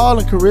Destiny Hall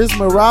and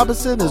Charisma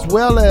Robinson, as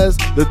well as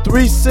the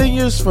three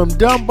seniors from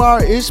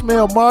Dunbar,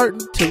 Ishmael Martin,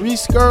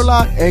 Therese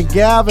Skurlock, and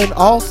Gavin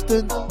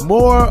Alston.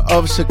 more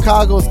of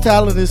Chicago's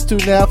talented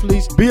student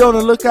athletes. Be on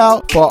the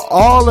lookout for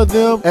all of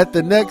them at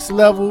the next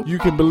level. You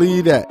can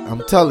believe that.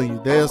 I'm telling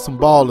you, there's some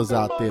ballers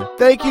out there.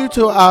 Thank you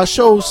to our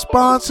show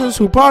sponsors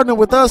who partner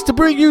with us to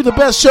bring you the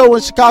best show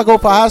in Chicago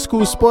for high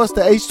school sports,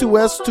 the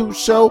H2S2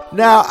 Show.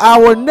 Now,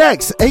 our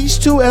next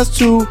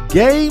H2S2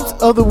 Games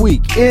of the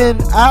Week. In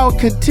our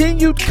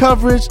continued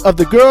coverage of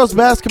the Girls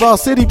Basketball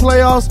City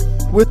Playoffs,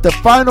 with the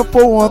Final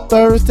Four on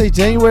Thursday,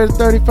 January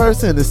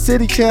 31st, and the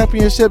City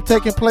Championship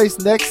taking place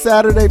next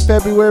Saturday,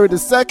 February the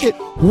 2nd,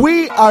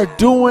 we are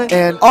doing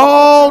an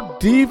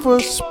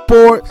all-diva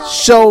sports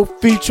show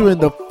featuring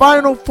the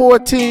Final Four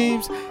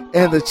teams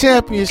and the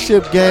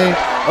championship game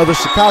of the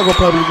Chicago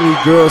Public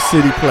League Girls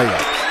City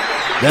Playoffs.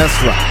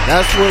 That's right.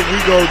 That's what we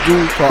gonna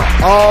do for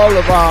all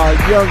of our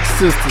young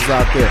sisters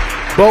out there,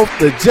 both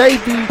the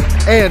JV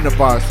and the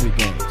varsity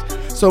games.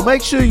 So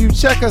make sure you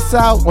check us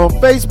out on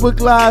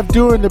Facebook Live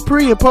during the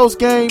pre- and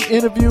post-game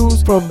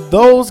interviews from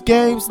those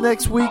games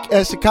next week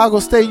at Chicago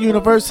State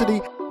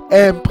University.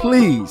 And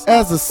please,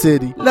 as a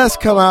city, let's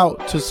come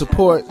out to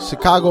support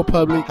Chicago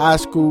Public High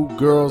School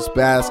girls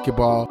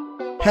basketball.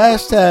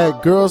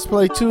 Hashtag Girls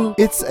Play Too.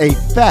 It's a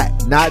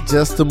fact, not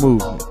just a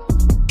movement.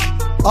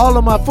 All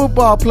of my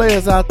football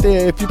players out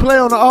there, if you play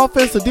on the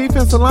offense or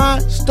defensive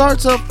line,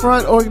 Starts Up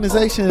Front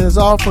organization is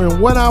offering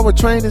 1-hour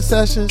training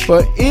sessions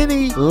for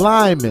any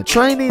lineman.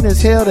 Training is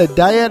held at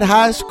Dyett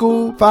High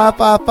School,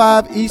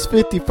 555 East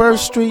 51st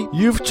Street.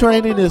 Youth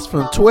training is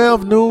from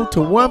 12 noon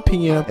to 1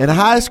 p.m. and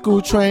high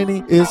school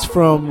training is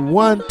from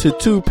 1 to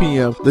 2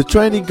 p.m. The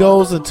training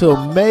goes until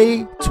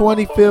May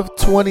 25th,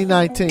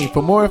 2019.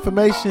 For more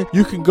information,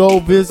 you can go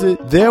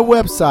visit their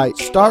website,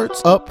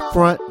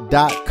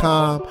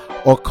 startsupfront.com,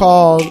 or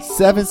call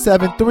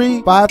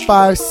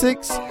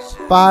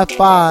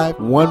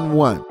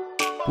 773-556-5511.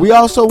 We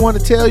also want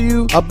to tell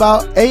you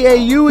about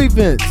AAU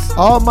events.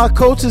 All my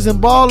coaches and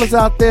ballers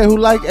out there who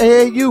like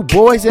AAU,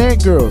 boys and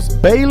girls.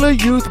 Baylor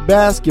Youth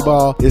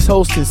Basketball is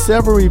hosting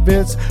several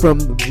events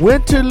from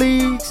winter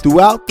leagues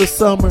throughout the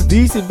summer.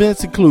 These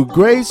events include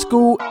grade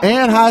school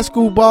and high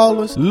school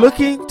ballers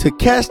looking to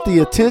catch the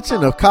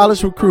attention of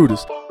college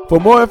recruiters. For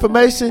more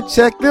information,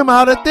 check them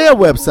out at their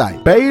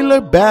website,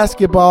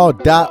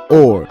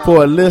 BaylorBasketball.org,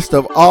 for a list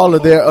of all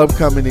of their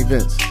upcoming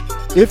events.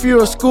 If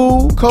you're a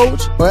school,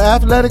 coach, or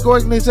athletic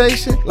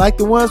organization like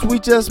the ones we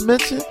just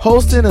mentioned,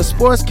 hosting a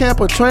sports camp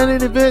or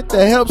training event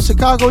that helps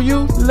Chicago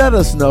youth, let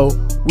us know.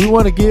 We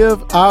want to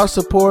give our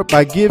support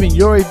by giving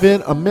your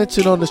event a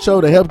mention on the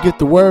show to help get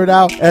the word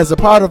out as a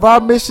part of our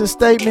mission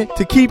statement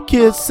to keep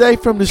kids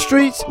safe from the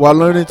streets while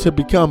learning to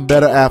become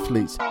better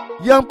athletes.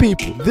 Young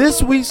people,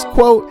 this week's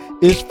quote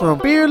is from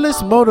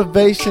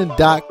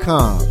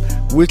fearlessmotivation.com,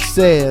 which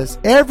says,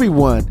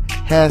 "Everyone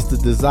has the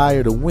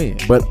desire to win,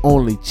 but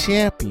only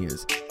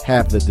champions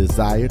have the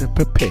desire to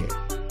prepare."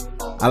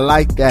 I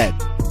like that.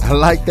 I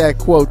like that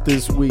quote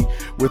this week.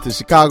 With the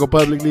Chicago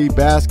Public League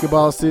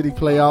Basketball City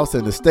Playoffs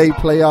and the state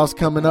playoffs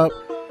coming up,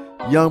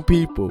 young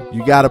people,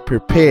 you got to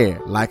prepare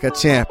like a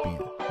champion.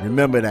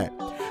 Remember that.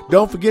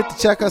 Don't forget to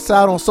check us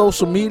out on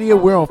social media.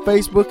 We're on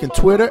Facebook and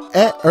Twitter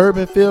at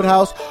Urban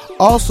Fieldhouse.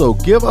 Also,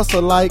 give us a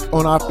like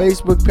on our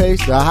Facebook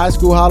page, the High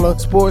School Holla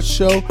Sports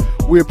Show.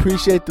 We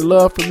appreciate the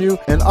love from you.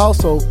 And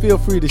also, feel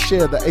free to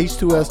share the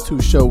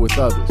H2S2 show with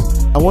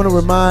others. I want to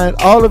remind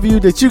all of you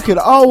that you can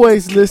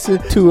always listen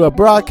to a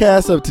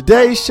broadcast of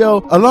today's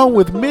show, along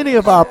with many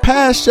of our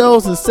past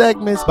shows and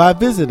segments, by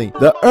visiting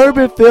the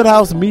Urban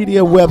Fieldhouse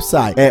Media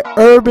website at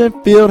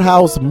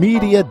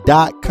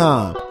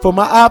urbanfieldhousemedia.com. For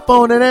my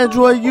iPhone and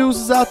Android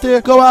users out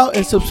there, go out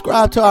and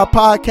subscribe to our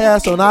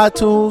podcast on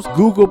iTunes,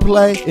 Google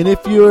Play, and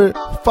if you're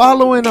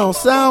following on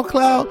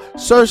SoundCloud,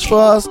 search for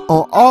us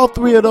on all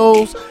three of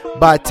those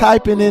by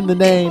typing in the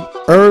name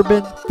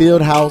Urban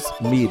Fieldhouse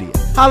Media.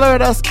 Holler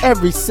at us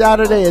every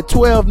Saturday at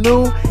 12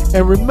 noon.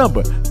 And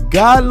remember,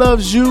 God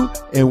loves you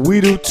and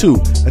we do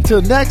too.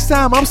 Until next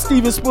time, I'm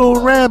Steven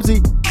Spoon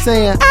Ramsey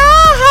saying,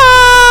 "I'll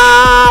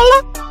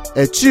holla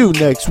at you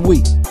next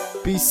week."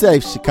 Be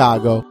safe,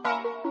 Chicago.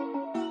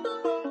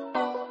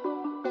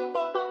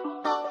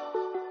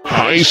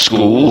 High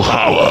School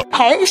Holla.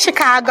 Hey,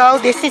 Chicago,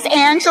 this is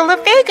Angela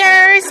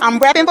Figures. I'm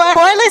repping for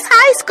Horace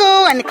High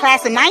School in the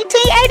class of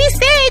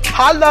 1986.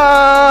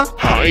 Holla!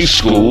 High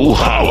School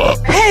Holla.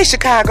 Hey,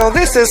 Chicago,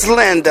 this is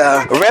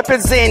Linda,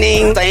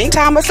 representing St.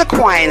 Thomas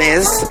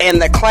Aquinas in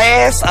the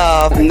class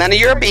of None of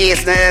Your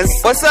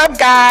Business. What's up,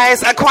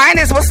 guys?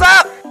 Aquinas, what's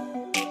up?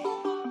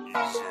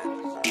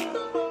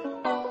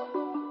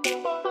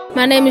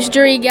 My name is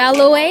Drury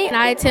Galloway, and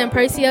I attend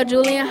Percy L.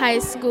 Julian High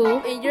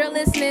School, and you're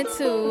listening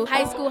to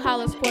High School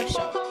Holla Sports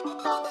Show.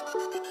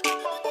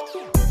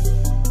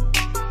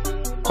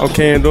 I'm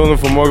Ken Doolin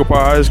from Morgan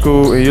Park High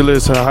School, and you're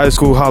listening to High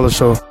School Holla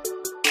Show.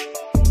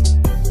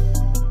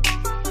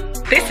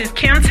 This is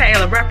Kim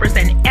Taylor,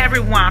 representing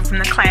everyone from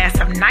the class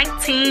of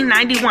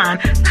 1991.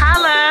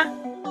 Holla!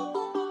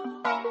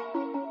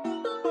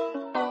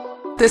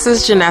 This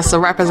is Janessa,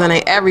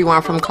 representing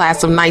everyone from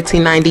class of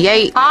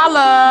 1998.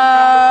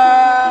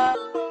 Holla!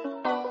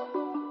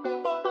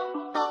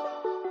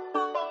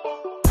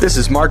 This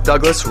is Mark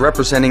Douglas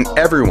representing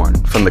everyone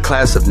from the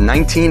class of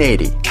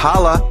 1980.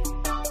 Holla!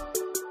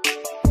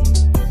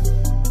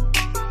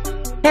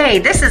 Hey,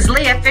 this is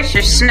Leah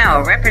Fisher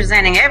Snow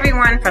representing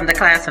everyone from the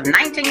class of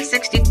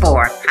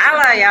 1964.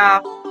 Holla, y'all!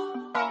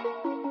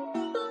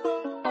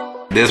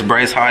 This is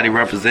Brace Hardy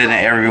representing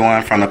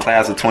everyone from the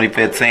class of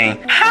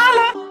 2015.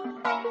 Holla!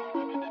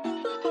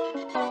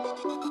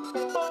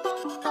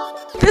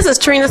 This is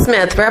Trina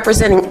Smith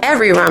representing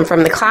everyone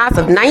from the class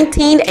of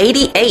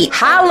 1988.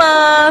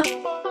 Holla!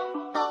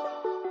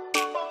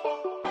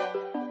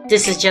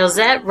 This is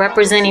Josette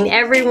representing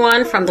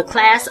everyone from the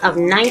class of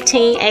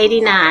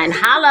 1989.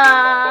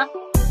 Holla!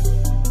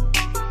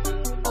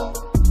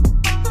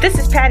 This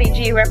is Patty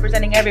G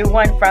representing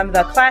everyone from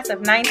the class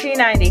of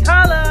 1990.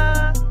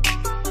 Holla!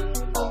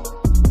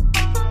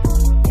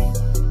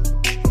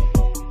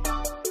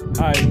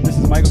 Hi, this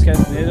is Michael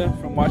Castaneda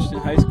from Washington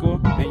High School,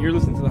 and you're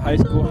listening to the High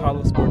School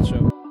Holla Sports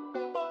Show.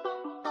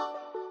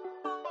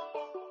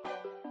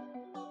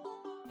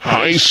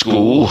 High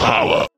School Holla.